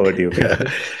yeah, over to you, Peter.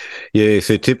 Yeah,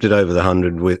 so tipped it over the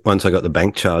 100 once I got the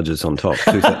bank charges on top.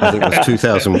 I think it was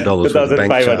 $2,000 for the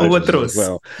bank charges overthrows. As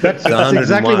well. That's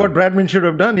exactly what Bradman should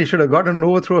have done. He should have got an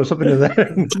overthrow or something like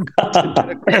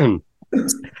that.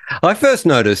 I first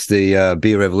noticed the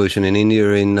beer revolution in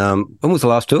India in when was the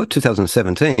last tour?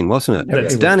 2017, wasn't it?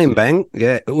 That's down in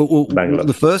Bangalore.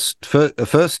 The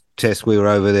first test we were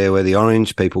over there where the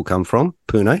orange people come from,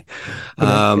 Pune.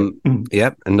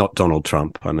 Yep, and not Donald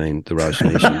Trump. I mean the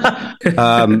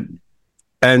Rajneeshis.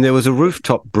 And there was a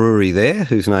rooftop brewery there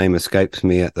whose name escapes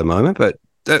me at the moment, but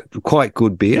quite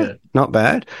good beer, not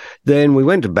bad. Then we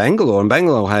went to Bangalore, and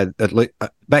Bangalore had at least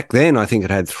back then I think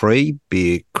it had 3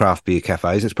 craft beer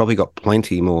cafes. It's probably got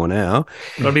plenty more now.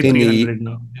 Probably 300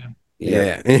 now.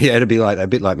 Yeah, it'd be like a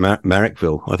bit like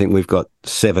Marrickville. I think we've got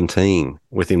 17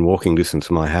 within walking distance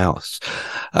of my house.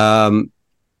 Then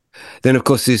of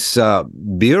course this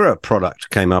Bira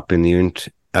product came up in the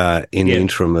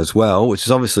interim as well, which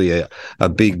is obviously a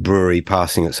big brewery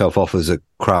passing itself off as a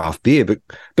craft beer, but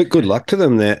good luck to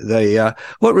them. They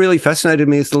what really fascinated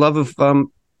me is the love of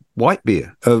white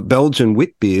beer, Belgian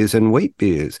wit beers and wheat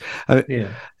beers.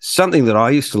 Something that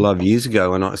I used to love years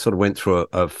ago, and I sort of went through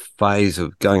a phase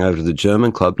of going over to the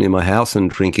German club near my house and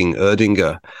drinking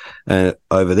Erdinger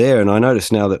over there. And I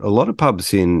notice now that a lot of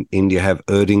pubs in India have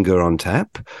Erdinger on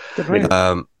tap.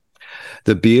 The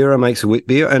Bira makes a wit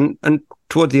beer, and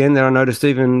toward the end there I noticed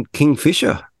even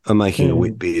Kingfisher are making a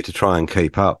wit beer to try and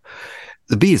keep up.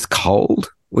 The beer's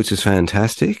cold, which is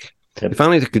fantastic. Yep. If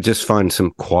only they could just find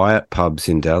some quiet pubs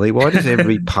in Delhi. Why does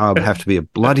every pub have to be a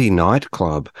bloody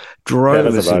nightclub?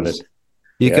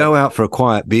 You go out for a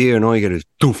quiet beer and all you get is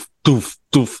doof, doof,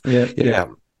 doof.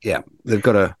 Yeah. They've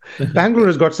got a... Bangalore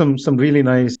has got some really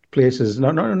nice places. No,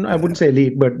 I wouldn't say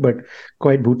elite, but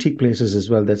quite boutique places as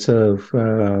well that serve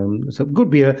some good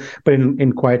beer, but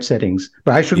in quiet settings.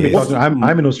 But I shouldn't be talking.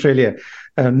 I'm in Australia.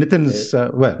 Nitin's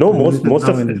most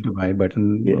of in Dubai, but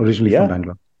originally from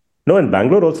Bangalore. No, in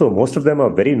Bangalore also, most of them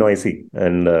are very noisy,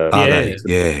 and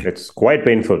it's quite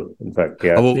painful. In fact,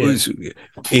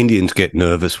 Indians get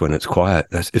nervous when it's quiet.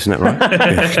 Isn't that right?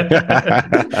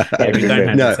 We can't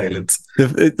handle silence.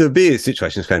 The beer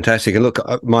situation is fantastic. And look,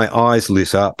 my eyes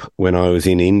lit up when I was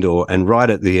in Indore, and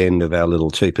right at the end of our little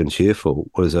Cheap and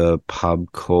Cheerful was a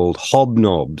pub called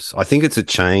Hobnobs. I think it's a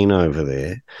chain over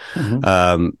there.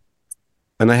 Mm-hmm.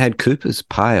 And they had Cooper's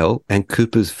Pale and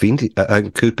Cooper's Vintage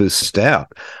and Cooper's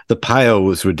Stout. The Pale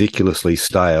was ridiculously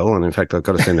stale, and in fact, I've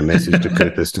got to send a message to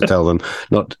Cooper's to tell them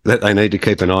not that they need to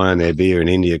keep an eye on their beer in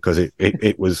India because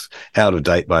it was out of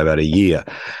date by about a year.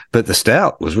 But the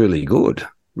Stout was really good,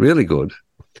 really good.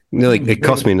 It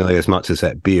cost me nearly as much as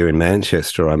that beer in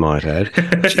Manchester, I might add.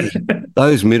 Gee,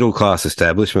 those middle class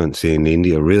establishments in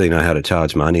India really know how to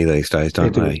charge money these days,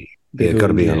 don't they? You've got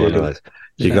to be on one of those.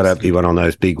 You've got to be one on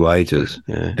those big wages.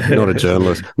 Yeah. Not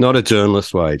a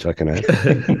journalist wage, I can add.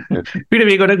 Peter,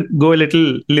 we're going to go a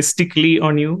little listically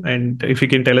on you. And if you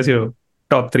can tell us your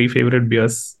top 3 favorite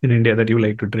beers in India that you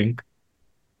like to drink.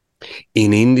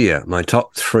 In India, my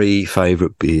top 3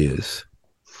 favorite beers.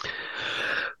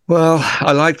 Well,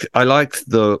 I liked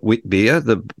the wheat beer.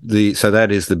 So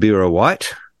that is the Bira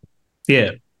White.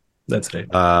 Yeah, that's right.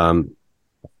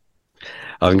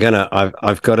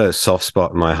 I've got a soft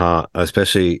spot in my heart,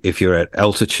 especially if you're at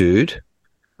altitude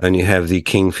and you have the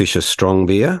Kingfisher strong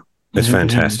beer. It's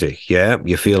fantastic. Yeah.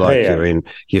 You feel like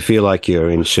you're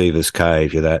in Shiva's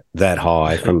cave. You're that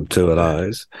high from 2 of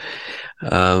those.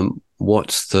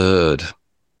 What's third?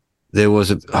 There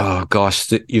was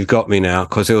you've got me now,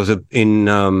 because there was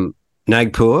in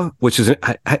Nagpur, which is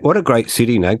what a great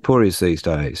city Nagpur is these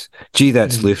days. Gee,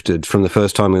 that's lifted from the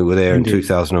first time we were there in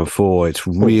 2004. It's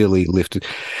really lifted.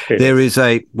 There is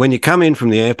when you come in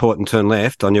from the airport and turn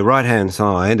left, on your right-hand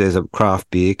side, there's a craft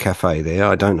beer cafe there.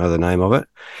 I don't know the name of it.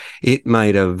 It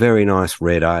made a very nice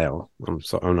red ale.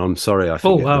 I'm sorry, I forget.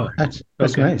 Oh, wow. That's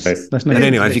nice. That's nice. But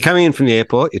anyway, if you're coming in from the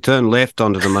airport, you turn left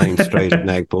onto the main street of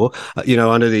Nagpur,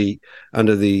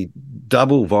 under the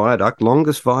double viaduct,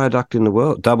 longest viaduct in the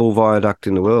world,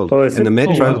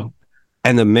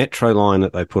 and the metro line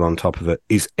that they put on top of it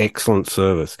is excellent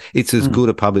service. It's as good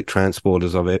a public transport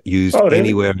as I've used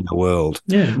anywhere in the world.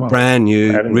 Yeah, wow. Brand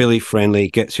new, really friendly,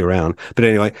 gets you around. But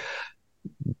anyway,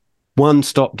 one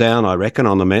stop down, I reckon,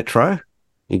 on the metro.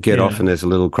 You get off and there's a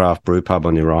little craft brew pub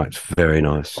on your right. It's very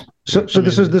nice. So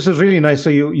this is really nice. So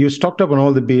you stocked up on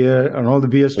all the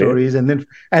beer stories, and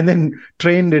then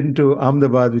trained into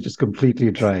Ahmedabad, which is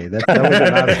completely dry. That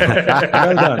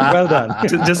was well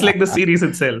done. Just like the series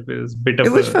itself,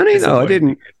 it was funny though.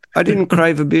 I didn't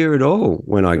crave a beer at all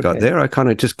when I got there. I kind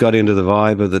of just got into the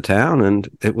vibe of the town, and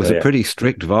it was a pretty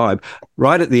strict vibe.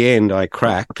 Right at the end, I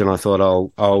cracked, and I thought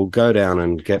I'll go down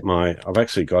and get I've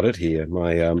actually got it here.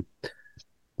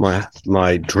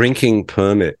 My drinking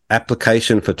permit,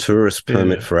 application for tourist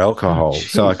permit for alcohol,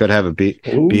 so I could have a beer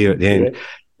at the end.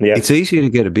 Yeah. It's easier to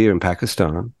get a beer in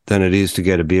Pakistan than it is to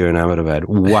get a beer in Ahmedabad.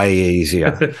 Way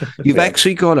easier. You've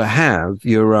actually got to have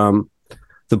your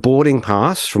the boarding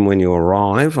pass from when you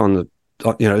arrive on the.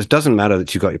 It doesn't matter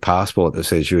that you've got your passport that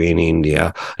says you're in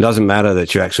India. It doesn't matter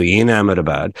that you're actually in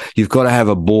Ahmedabad. You've got to have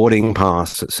a boarding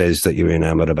pass that says that you're in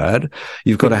Ahmedabad.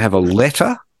 You've got to have a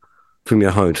letter from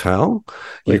your hotel.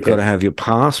 You've got to have your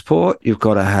passport. You've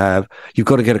got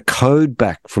to get a code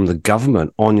back from the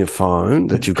government on your phone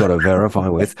that you've got to verify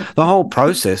with. The whole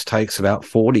process takes about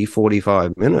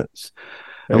 45 minutes.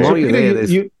 And while you're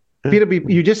there, Peter,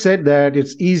 you just said that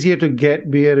it's easier to get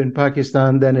beer in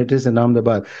Pakistan than it is in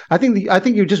Ahmedabad. I think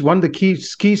you just won the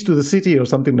keys to the city or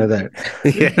something like that.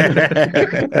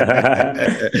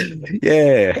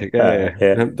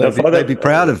 Yeah. They'd be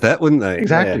proud of that, wouldn't they?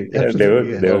 Exactly. Yeah, they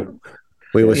would.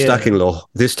 We were stuck in Lahore.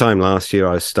 This time last year,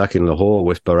 I was stuck in Lahore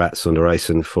with Bharat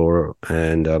Sundaresan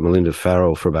and Melinda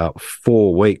Farrell for about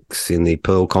 4 weeks in the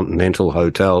Pearl Continental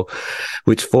Hotel,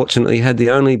 which fortunately had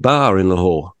the only bar in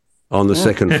Lahore on the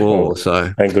second floor.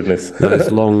 So thank goodness.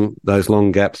 those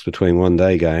long gaps between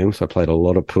one-day games, I played a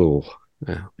lot of pool.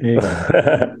 Yeah.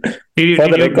 Did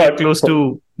you get close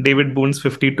to David Boone's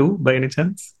 52 by any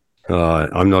chance?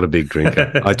 I'm not a big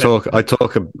drinker. I talk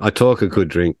a good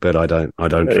drink, but I don't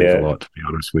drink a lot, to be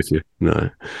honest with you. No.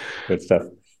 Good stuff.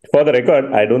 For the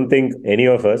record, I don't think any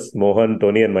of us, Mohan,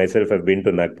 Tony, and myself, have been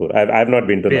to Nagpur. I've not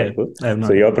been to Nagpur,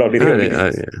 so you're probably the only.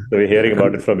 So we're hearing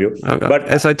about it from you. But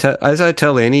as I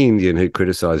tell any Indian who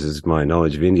criticises my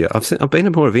knowledge of India, I've been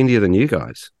to more of India than you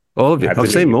guys. All of you. Absolutely.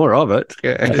 I've seen more of it.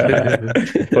 Yeah.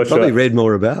 Probably read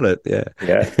more about it. Yeah.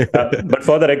 But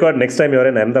for the record, next time you're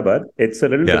in Ahmedabad, it's a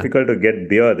little difficult to get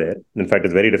beer there. In fact,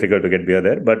 it's very difficult to get beer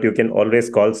there. But you can always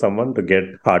call someone to get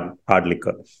hard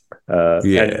liquor. And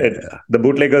the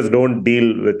bootleggers don't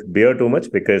deal with beer too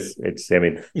much because it's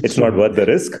not worth the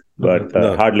risk. But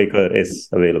hard liquor is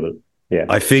available. Yeah.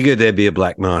 I figured there'd be a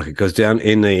black market because down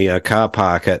in the car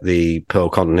park at the Pearl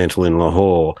Continental in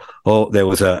Lahore, there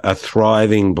was a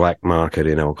thriving black market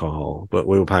in alcohol, but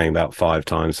we were paying about 5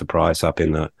 times the price up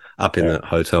in the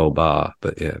hotel bar.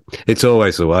 But yeah, it's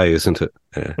always the way, isn't it?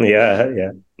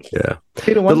 Yeah.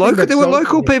 There were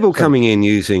local people coming in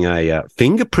using a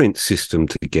fingerprint system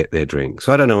to get their drinks.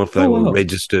 I don't know if they were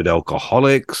registered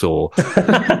alcoholics or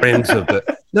friends of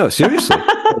the... No, seriously.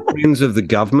 Friends of the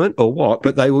government or what,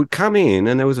 but they would come in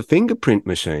and there was a fingerprint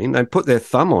machine. They'd put their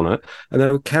thumb on it and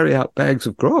they would carry out bags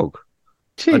of grog.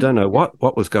 Gee. I don't know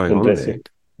what was going on there.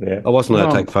 Yeah. I wasn't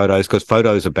allowed to take photos because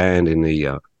photos are banned in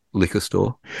the liquor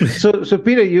store. So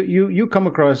Peter, you come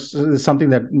across something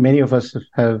that many of us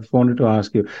have wanted to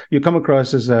ask you. You come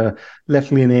across as a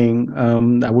left-leaning,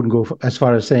 I wouldn't go as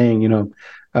far as saying,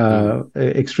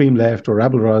 extreme left or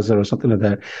rabble rouser or something like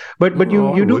that. But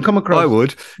you do come across. I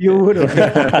would. You would.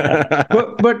 Okay.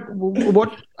 but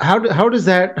what? How does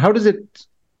it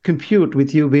compute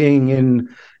with you being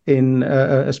in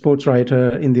a sports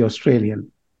writer in the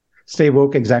Australian? Stay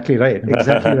woke, exactly right.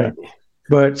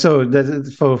 But so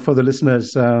for the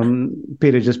listeners,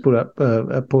 Peter just put up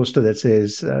a poster that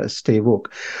says "Stay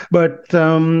woke." But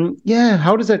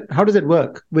how does it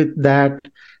work with that?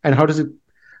 And how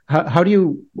do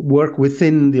you work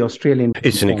within the Australian?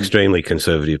 It's an extremely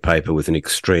conservative paper with an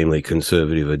extremely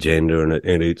conservative agenda, and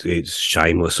it's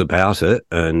shameless about it.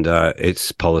 And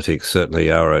its politics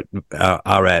certainly are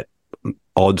at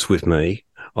odds with me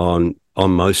on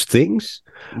most things.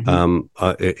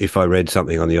 Mm-hmm. If I read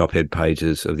something on the op-ed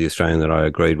pages of the Australian that I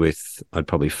agreed with, I'd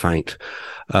probably faint.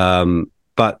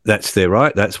 But that's their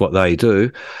right. That's what they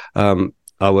do.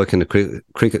 I work in the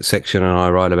cricket section and I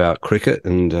write about cricket,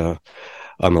 and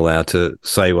I'm allowed to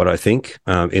say what I think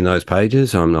in those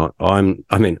pages.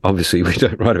 Obviously we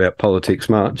don't write about politics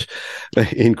much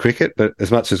in cricket, but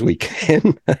as much as we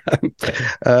can.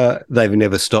 They've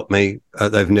never stopped me.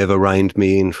 They've never reined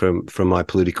me in from my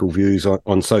political views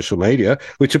on social media,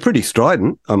 which are pretty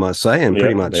strident, I must say, and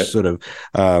pretty much sort of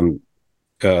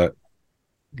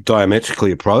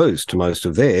diametrically opposed to most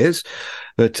of theirs.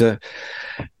 But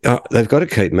they've got to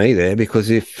keep me there because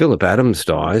if Philip Adams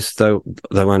dies, they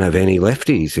won't have any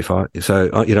lefties.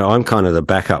 I'm kind of the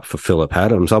backup for Philip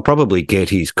Adams. I'll probably get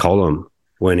his column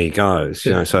when he goes,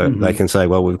 so they can say,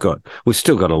 well, we've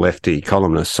still got a lefty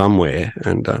columnist somewhere,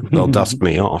 and they'll dust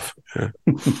me off. Yeah.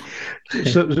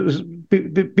 So,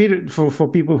 Peter, for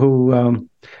people who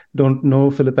don't know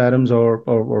Philip Adams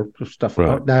or stuff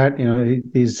like that,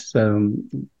 he's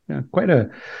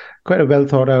Quite a well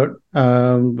thought out,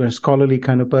 scholarly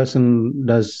kind of person.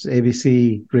 Does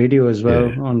ABC radio as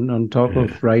well on top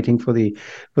of writing for the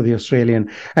Australian.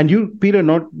 And you, Peter,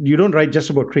 you don't write just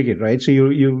about cricket, right? So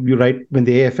you write when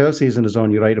the AFL season is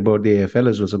on. You write about the AFL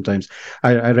as well. Sometimes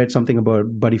I read something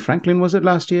about Buddy Franklin. Was it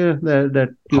last year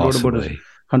that you Possibly. wrote about his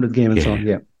 100th game and so on?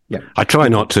 Yeah. I try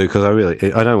not to, because I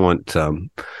don't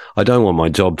want my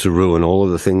job to ruin all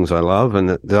of the things I love,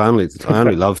 and I only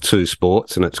love two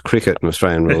sports, and it's cricket and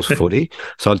Australian rules footy.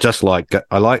 So I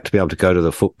like to be able to go to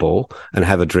the football and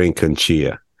have a drink and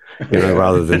cheer,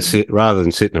 rather than sit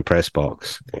in a press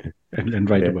box and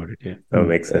write about it. Yeah, that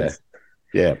makes sense.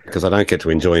 Yeah, because I don't get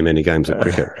to enjoy many games of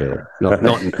cricket. Really.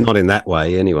 Not in that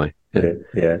way, anyway.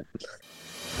 Yeah.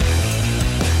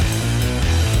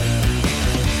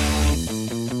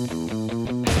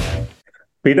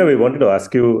 Peter, we wanted to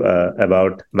ask you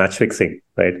about match fixing,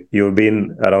 right? You've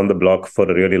been around the block for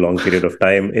a really long period of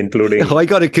time, including... I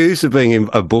got accused of being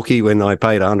a bookie when I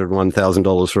paid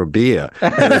 $101,000 for a beer. There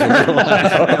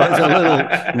was a little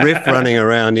riff running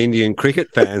around Indian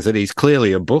cricket fans that he's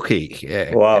clearly a bookie.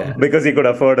 Yeah. Wow, because he could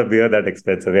afford a beer that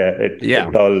expensive. It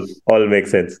all makes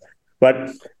sense.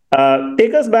 But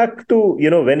take us back to,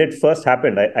 when it first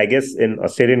happened. I guess in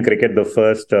Australian cricket, the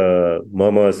first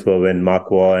murmurs were when Mark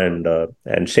Waugh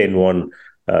and Shane Warne,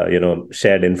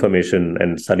 shared information,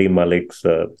 and Salim Malik's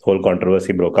whole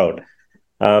controversy broke out.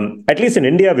 At least in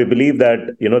India, we believe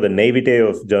that, the naivete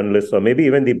of journalists, or maybe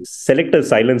even the selective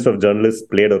silence of journalists,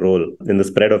 played a role in the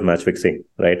spread of match fixing,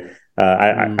 right?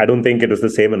 I don't think it was the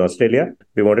same in Australia.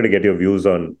 We wanted to get your views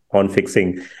on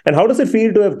fixing. And how does it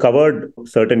feel to have covered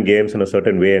certain games in a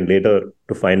certain way and later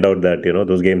to find out that,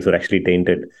 those games were actually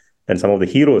tainted and some of the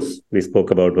heroes we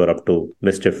spoke about were up to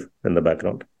mischief in the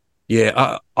background?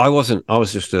 Yeah, I wasn't. I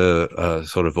was just a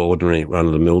sort of ordinary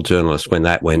run-of-the-mill journalist when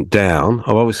that went down.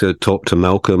 I obviously talked to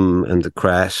Malcolm and to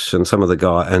Crash and some of the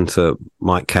guys, and to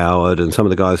Mike Coward and some of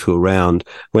the guys who were around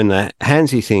when the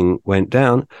Hansy thing went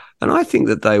down. And I think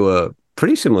that they were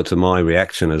pretty similar to my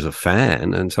reaction as a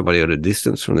fan and somebody at a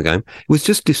distance from the game. It was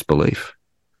just disbelief,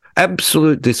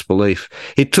 absolute disbelief.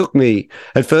 It took me,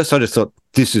 at first I just thought,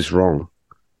 this is wrong.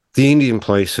 The Indian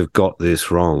police have got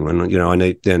this wrong. And,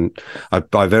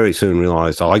 I very soon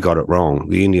realised I got it wrong.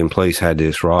 The Indian police had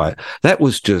this right. That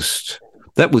was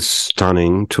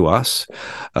stunning to us,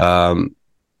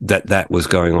 that was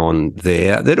going on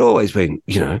there. There'd always been,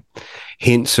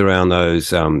 hints around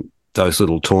those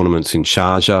little tournaments in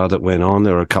Sharjah that went on.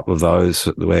 There were a couple of those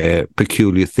where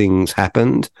peculiar things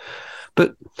happened,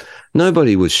 but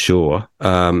nobody was sure.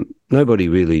 Nobody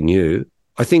really knew.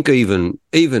 I think even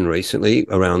recently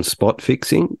around spot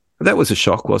fixing, that was a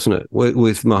shock, wasn't it?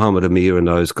 With Mohammed Amir and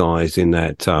those guys in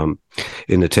that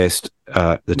in the test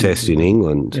in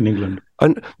England. In England,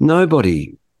 and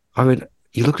nobody. I mean,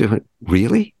 you looked at it.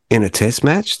 Really, in a test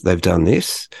match, they've done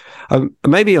this.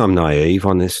 Maybe I'm naive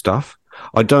on this stuff.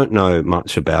 I don't know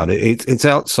much about it. It's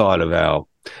outside of our.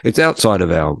 It's outside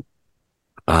of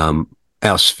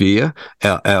our sphere,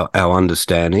 our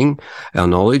understanding, our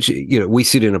knowledge. We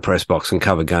sit in a press box and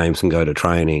cover games and go to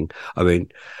training. I mean,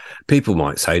 people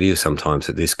might say to you sometimes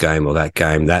that this game or that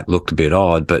game, that looked a bit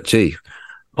odd, but gee,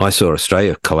 I saw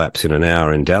Australia collapse in an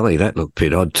hour in Delhi. That looked a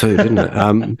bit odd too, didn't it?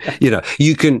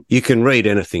 You can read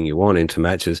anything you want into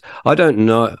matches. I don't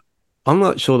know. I'm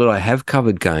not sure that I have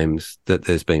covered games that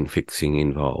there's been fixing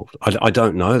involved. I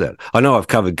don't know that. I know I've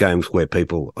covered games where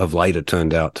people have later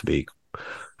turned out to be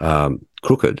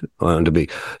crooked and to be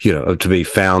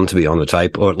found to be on the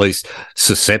tape, or at least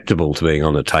susceptible to being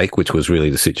on the tape, which was really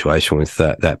the situation with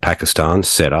that Pakistan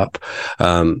setup.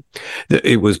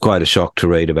 It was quite a shock to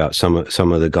read about some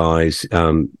of the guys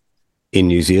in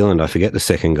New Zealand. I forget the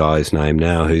second guy's name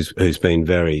now, who's been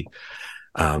very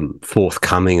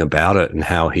forthcoming about it and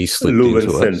how he slipped Lou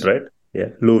into Vincent, it. Right? Yeah,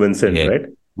 Lou Vincent, yeah. Right?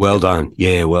 Well done.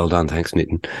 Yeah, well done. Thanks,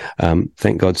 Nitin.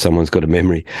 Thank God someone's got a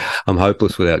memory. I'm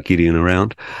hopeless without Gideon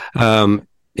around.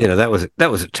 That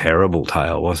was a terrible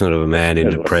tale, wasn't it, of a man in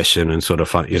depression and sort of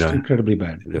fun, incredibly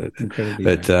bad.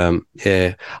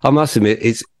 Yeah, I must admit,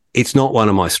 it's not one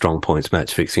of my strong points,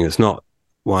 match fixing. It's not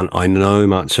one I know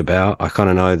much about. I kind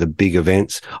of know the big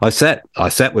events. I sat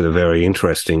with a very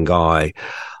interesting guy.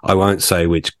 I won't say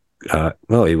which.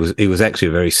 He was actually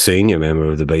a very senior member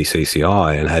of the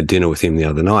BCCI, and had dinner with him the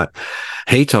other night.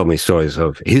 He told me stories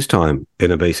of his time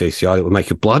in the BCCI that would make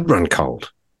your blood run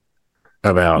cold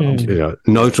about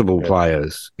notable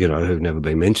players who've never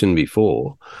been mentioned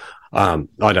before. I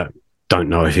don't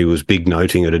know if he was big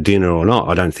noting at a dinner or not.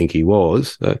 I don't think he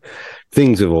was.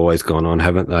 Things have always gone on,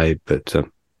 haven't they? But I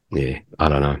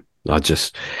don't know.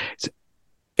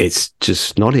 It's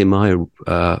just not in my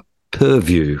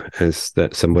purview, as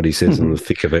that somebody says in the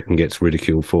thick of it and gets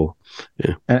ridiculed for.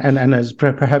 Yeah. And as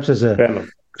perhaps as a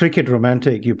cricket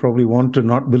romantic, you probably want to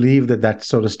not believe that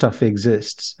sort of stuff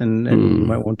exists, and you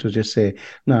might want to just say,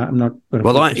 "No, I'm not."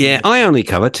 Well, I only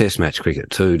cover Test match cricket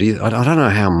too. I don't know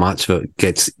how much of it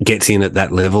gets in at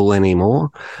that level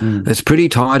anymore. It's pretty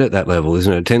tight at that level,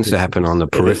 isn't it? It tends to happen on the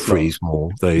peripheries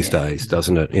more these days,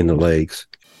 doesn't it? In the leagues.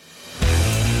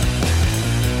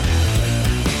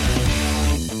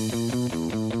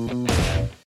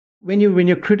 When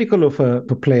you're critical of a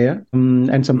player,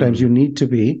 and sometimes you need to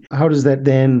be, how does that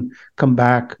then come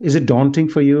back? Is it daunting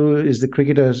for you? Is the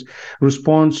cricketer's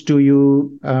response to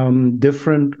you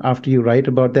different after you write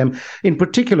about them? In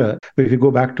particular, if you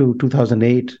go back to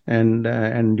 2008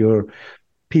 and your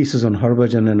pieces on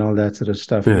Harbhajan and all that sort of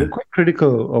stuff, you're quite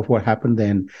critical of what happened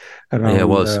then. Around, I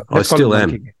was. I still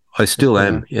am. I still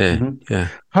am. Yeah. Yeah.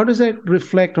 How does that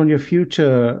reflect on your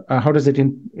future? How does it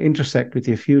intersect with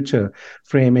your future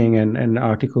framing and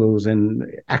articles and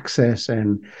access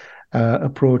and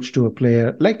approach to a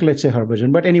player like, let's say,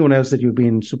 Harbhajan, but anyone else that you've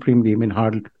been supremely,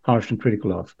 harsh and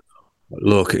critical of?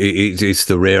 Look, it's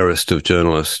the rarest of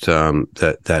journalists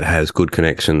that has good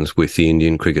connections with the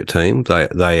Indian cricket team. They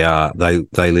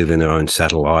live in their own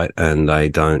satellite, and they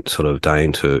don't sort of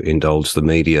deign to indulge the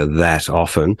media that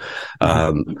often.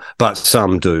 But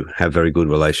some do have very good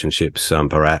relationships.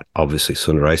 Bharat, obviously,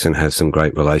 Sundaresan has some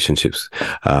great relationships.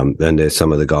 Then there's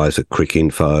some of the guys at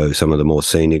Cricinfo, some of the more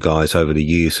senior guys over the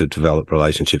years who've developed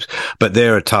relationships. But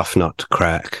they're a tough nut to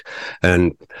crack,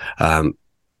 and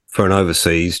for an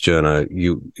overseas journo,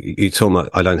 it's almost,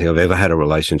 I don't think I've ever had a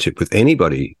relationship with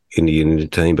anybody in the Indian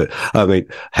team. But I mean,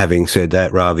 having said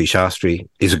that, Ravi Shastri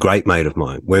is a great mate of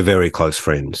mine. We're very close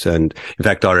friends. And in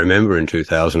fact, I remember in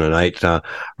 2008,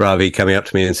 Ravi coming up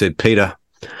to me and said, "Peter,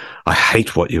 I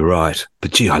hate what you write,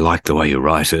 but gee, I like the way you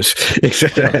write it."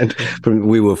 And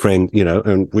we were friends,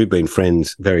 and we've been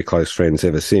friends, very close friends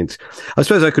ever since. I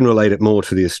suppose I can relate it more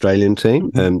to the Australian team,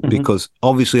 because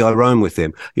obviously I roam with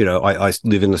them. I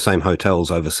live in the same hotels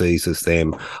overseas as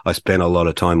them. I spend a lot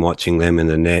of time watching them in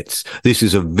the nets. This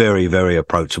is a very, very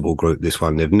approachable group, this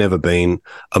one. They've never been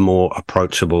a more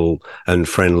approachable and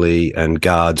friendly and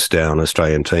guards down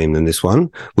Australian team than this one,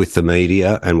 with the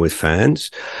media and with fans,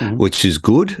 which is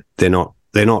good.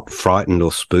 They're not frightened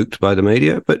or spooked by the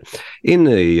media. But in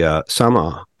the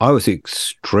summer, I was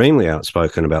extremely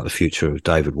outspoken about the future of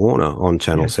David Warner on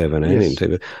Channel 7 and in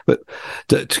TV. But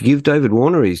to give David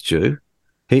Warner his due,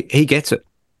 he gets it,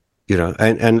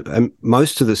 and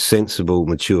most of the sensible,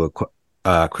 mature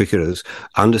cricketers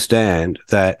understand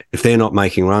that if they're not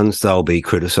making runs, they'll be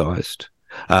criticised.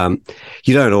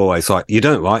 You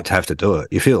don't like to have to do it.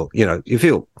 You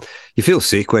feel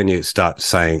sick when you start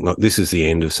saying, "Look, this is the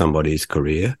end of somebody's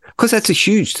career," because that's a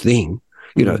huge thing.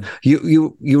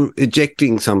 You're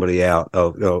ejecting somebody out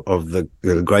of the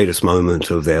greatest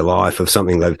moment of their life, of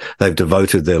something they've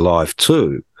devoted their life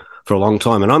to for a long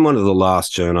time. And I'm one of the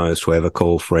last journos to ever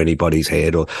call for anybody's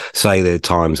head or say their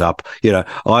time's up.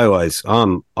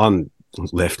 I'm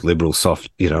left liberal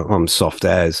soft, I'm soft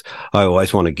as. I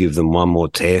always want to give them one more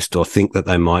test or think that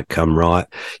they might come right.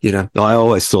 I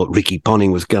always thought Ricky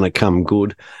Ponting was going to come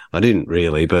good. I didn't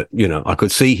really, but, I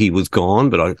could see he was gone,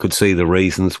 but I could see the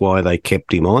reasons why they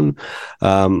kept him on.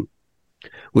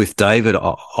 With David,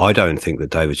 I don't think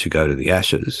that David should go to the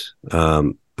Ashes.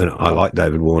 And I like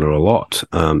David Warner a lot.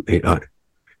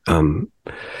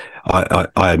 I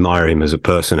admire him as a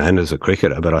person and as a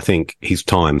cricketer, but I think his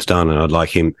time's done, and I'd like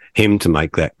him to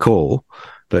make that call.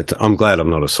 But I'm glad I'm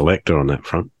not a selector on that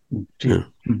front. Yeah.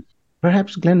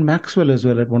 Perhaps Glenn Maxwell as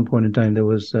well. At one point in time, there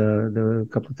were a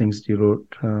couple of things that you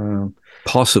wrote.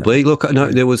 Possibly. Look,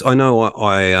 no, there was. I know.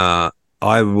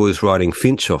 I was writing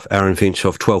Aaron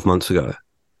Finchoff 12 months ago.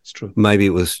 It's true. Maybe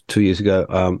it was 2 years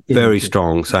ago. Very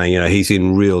strong, saying, he's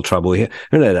in real trouble here.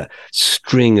 A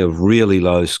string of really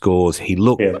low scores. He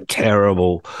looked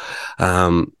terrible.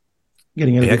 Getting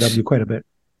LBW quite a bit.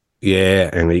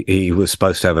 Yeah, and he was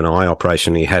supposed to have an eye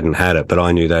operation. He hadn't had it, but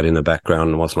I knew that in the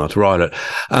background and wasn't allowed to write it.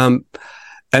 And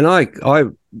I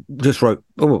just wrote,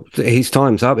 his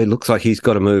time's up. It looks like he's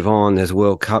got to move on. There's a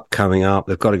World Cup coming up.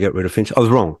 They've got to get rid of Finch. I was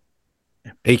wrong.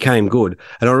 He came good.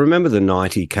 And I remember the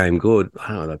night he came good. I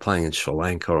don't know, they're playing in Sri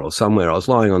Lanka or somewhere. I was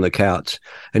lying on the couch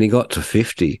and he got to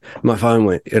 50. My phone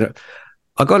went,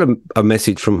 I got a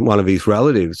message from one of his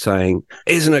relatives saying,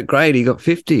 "Isn't it great? He got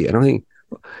 50. And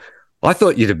I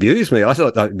thought you'd abuse me. I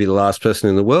thought I'd be the last person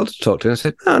in the world to talk to. And I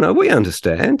said, no, we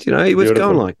understand. He was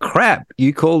going like crap.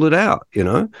 You called it out,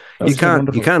 You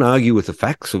can't argue with the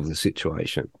facts of the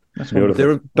situation. That's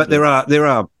beautiful. There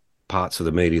are parts of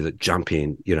the media that jump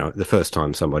in. The first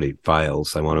time somebody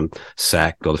fails, they want them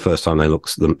sacked, or the first time they look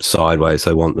them sideways,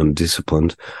 they want them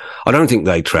disciplined. I don't think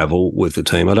they travel with the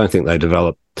team. I don't think they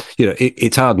develop.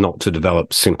 It's hard not to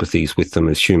develop sympathies with them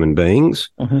as human beings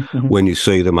when you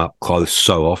see them up close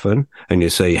so often, and you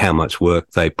see how much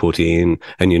work they put in,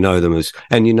 and you know them as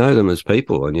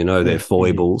people, and their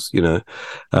foibles.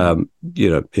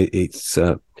 It's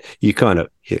you kind of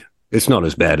It's not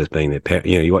as bad as being their parent.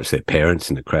 You watch their parents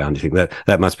in the crowd and you think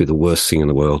that must be the worst thing in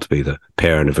the world, to be the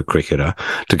parent of a cricketer,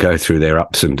 to go through their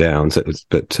ups and downs.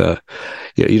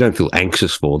 You don't feel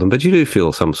anxious for them, but you do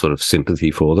feel some sort of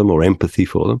sympathy for them or empathy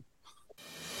for them.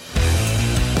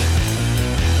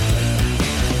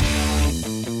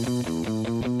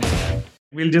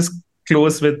 We'll just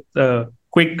close with a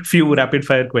quick few rapid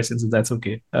fire questions, if that's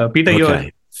okay. Peter, your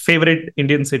favorite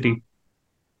Indian city?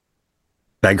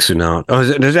 Bagsunat.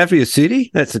 Oh, does that have to be a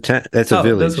city? That's a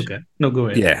village. That's okay. No, go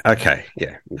ahead. Yeah. Okay.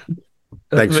 Yeah.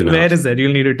 Bagsunat. Where is that?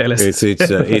 You'll need to tell us.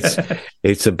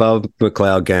 It's above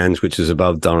McLeod Ganj, which is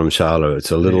above Dharamshala.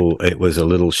 It was a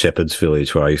little shepherd's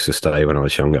village where I used to stay when I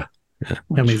was younger. Yeah.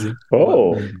 Amazing.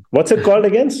 Oh, what's it called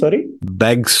again? Sorry?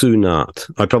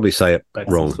 Bagsunat. I probably say it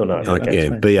wrong. Okay.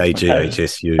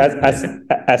 Baghsu.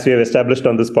 As we have established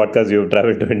on this podcast, you've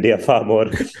traveled to India far more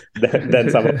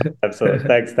than some of them. So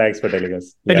thanks for telling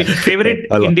us. Okay. Favorite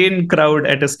Indian crowd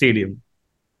at a stadium?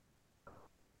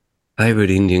 Favorite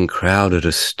Indian crowd at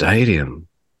a stadium?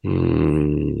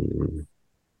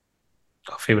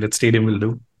 Favorite stadium will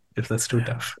do, if that's too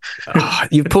tough.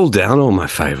 You pulled down all my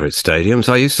favourite stadiums.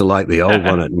 I used to like the old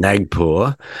one at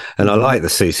Nagpur, and I like the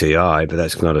CCI, but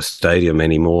that's not a stadium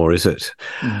anymore, is it?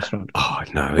 That's right. Oh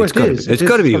no, it's got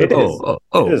to be. It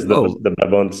is the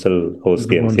Brabant still host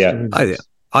games. Yeah,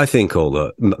 I think all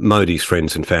the Modi's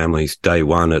friends and families day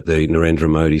one at the Narendra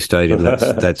Modi Stadium.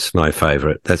 That's my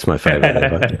favourite. That's my favourite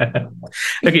ever.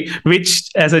 Okay, which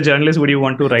as a journalist would you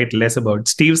want to write less about?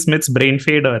 Steve Smith's brain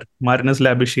fade or Marnus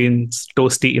Labuschagne's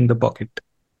toasty in the pocket?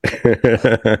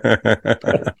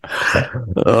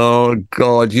 Oh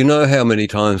God! You know how many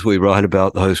times we write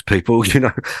about those people. I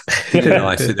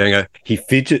sit there and go, he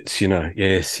fidgets.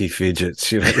 Yes, he fidgets.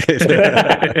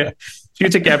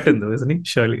 Future captain, though, isn't he?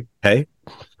 Surely. Hey,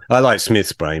 I like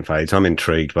Smith's brain fades. I'm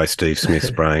intrigued by Steve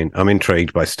Smith's brain. I'm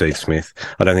intrigued by Steve Smith.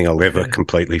 I don't think I'll ever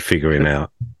completely figure him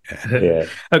out. Yeah.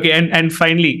 Okay, and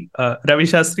finally, Ravi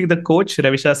Shastri the coach,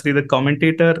 Ravi Shastri the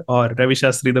commentator, or Ravi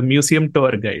Shastri the museum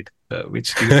tour guide?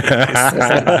 Which do you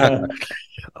think is...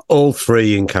 All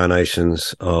three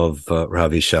incarnations of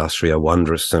Ravi Shastri are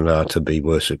wondrous and are to be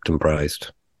worshipped and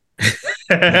praised.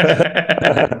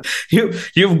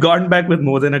 You've gone back with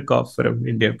more than a cough from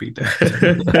India, Peter.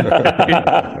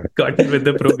 Got with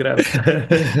the program.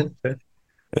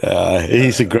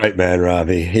 He's a great man,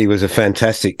 Ravi. He was a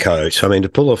fantastic coach. I mean, to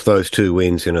pull off those 2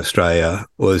 wins in Australia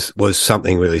was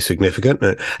something really significant,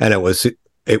 and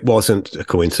it wasn't a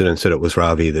coincidence that it was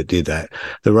Ravi that did that.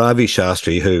 The Ravi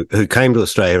Shastri who came to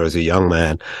Australia as a young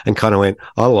man and kind of went,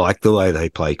 I like the way they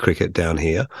play cricket down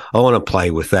here. I want to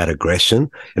play with that aggression.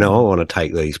 I want to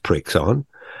take these pricks on.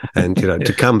 And,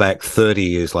 to come back 30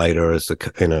 years later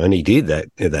and he did that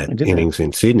innings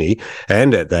in Sydney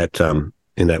and at that,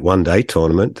 in that one-day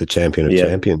tournament, the Champion of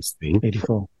Champions thing.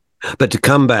 84. But to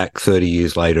come back 30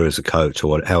 years later as a coach,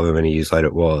 or however many years later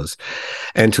it was,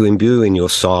 and to imbue in your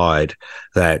side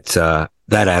that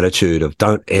attitude of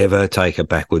don't ever take a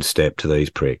backward step to these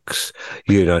pricks.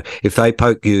 If they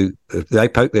poke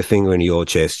their finger into your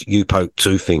chest, you poke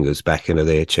 2 fingers back into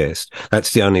their chest.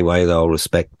 That's the only way they'll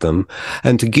respect them.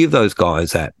 And to give those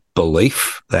guys that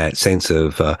belief, that sense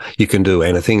of you can do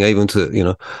anything, even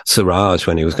to Siraj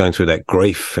when he was going through that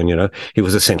grief, and he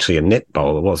was essentially a net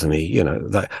bowler, wasn't he?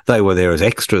 They were there as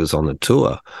extras on the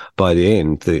tour by the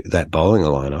end, that bowling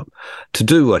lineup. To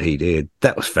do what he did,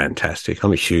 that was fantastic.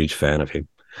 I'm a huge fan of him.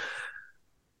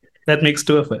 That makes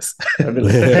 2 of us.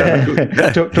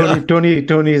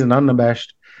 Tony is an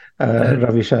unabashed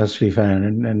Ravi Shastri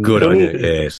fan, and good on you.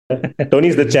 Yes,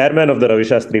 Tony's the chairman of the Ravi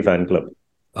Shastri fan club.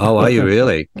 Oh, are you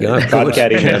really? Card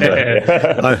carrying member.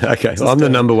 Okay, I'm the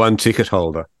number 1 ticket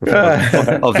holder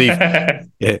of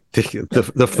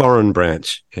the foreign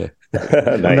branch. Yeah.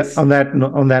 Nice. On that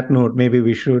note, maybe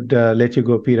we should let you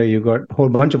go, Peter. You got a whole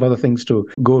bunch of other things to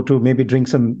go to. Maybe drink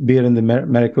some beer in the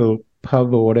Miracle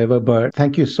pub or whatever. But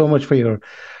thank you so much for your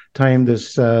time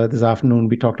this afternoon.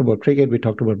 We talked about cricket. We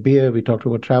talked about beer. We talked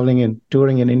about traveling and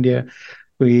touring in India.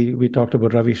 We talked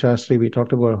about Ravi Shastri. We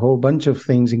talked about a whole bunch of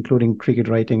things, including cricket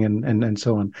writing and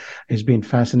so on. It's been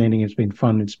fascinating. It's been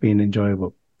fun. It's been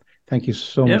enjoyable. Thank you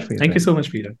so much for your time. Thank you so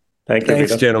much, Peter.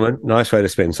 Thanks, gentlemen. Nice way to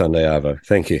spend Sunday, Arvo.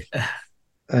 Thank you.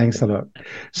 Thanks a lot.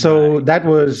 So that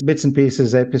was Bits and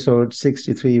Pieces episode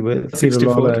 63 with Peter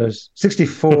Lalor.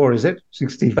 64, is it?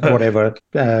 60, whatever.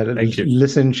 Thank you.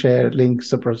 Listen, share, link,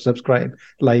 subscribe,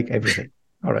 like everything.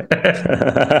 All right.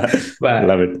 Bye.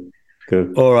 Love it.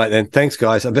 Cool. All right, then. Thanks,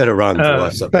 guys. I better run.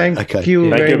 Thank you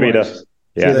very much. Peter.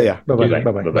 Yeah. See you. Bye-bye.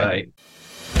 Bye-bye. Bye-bye. Bye.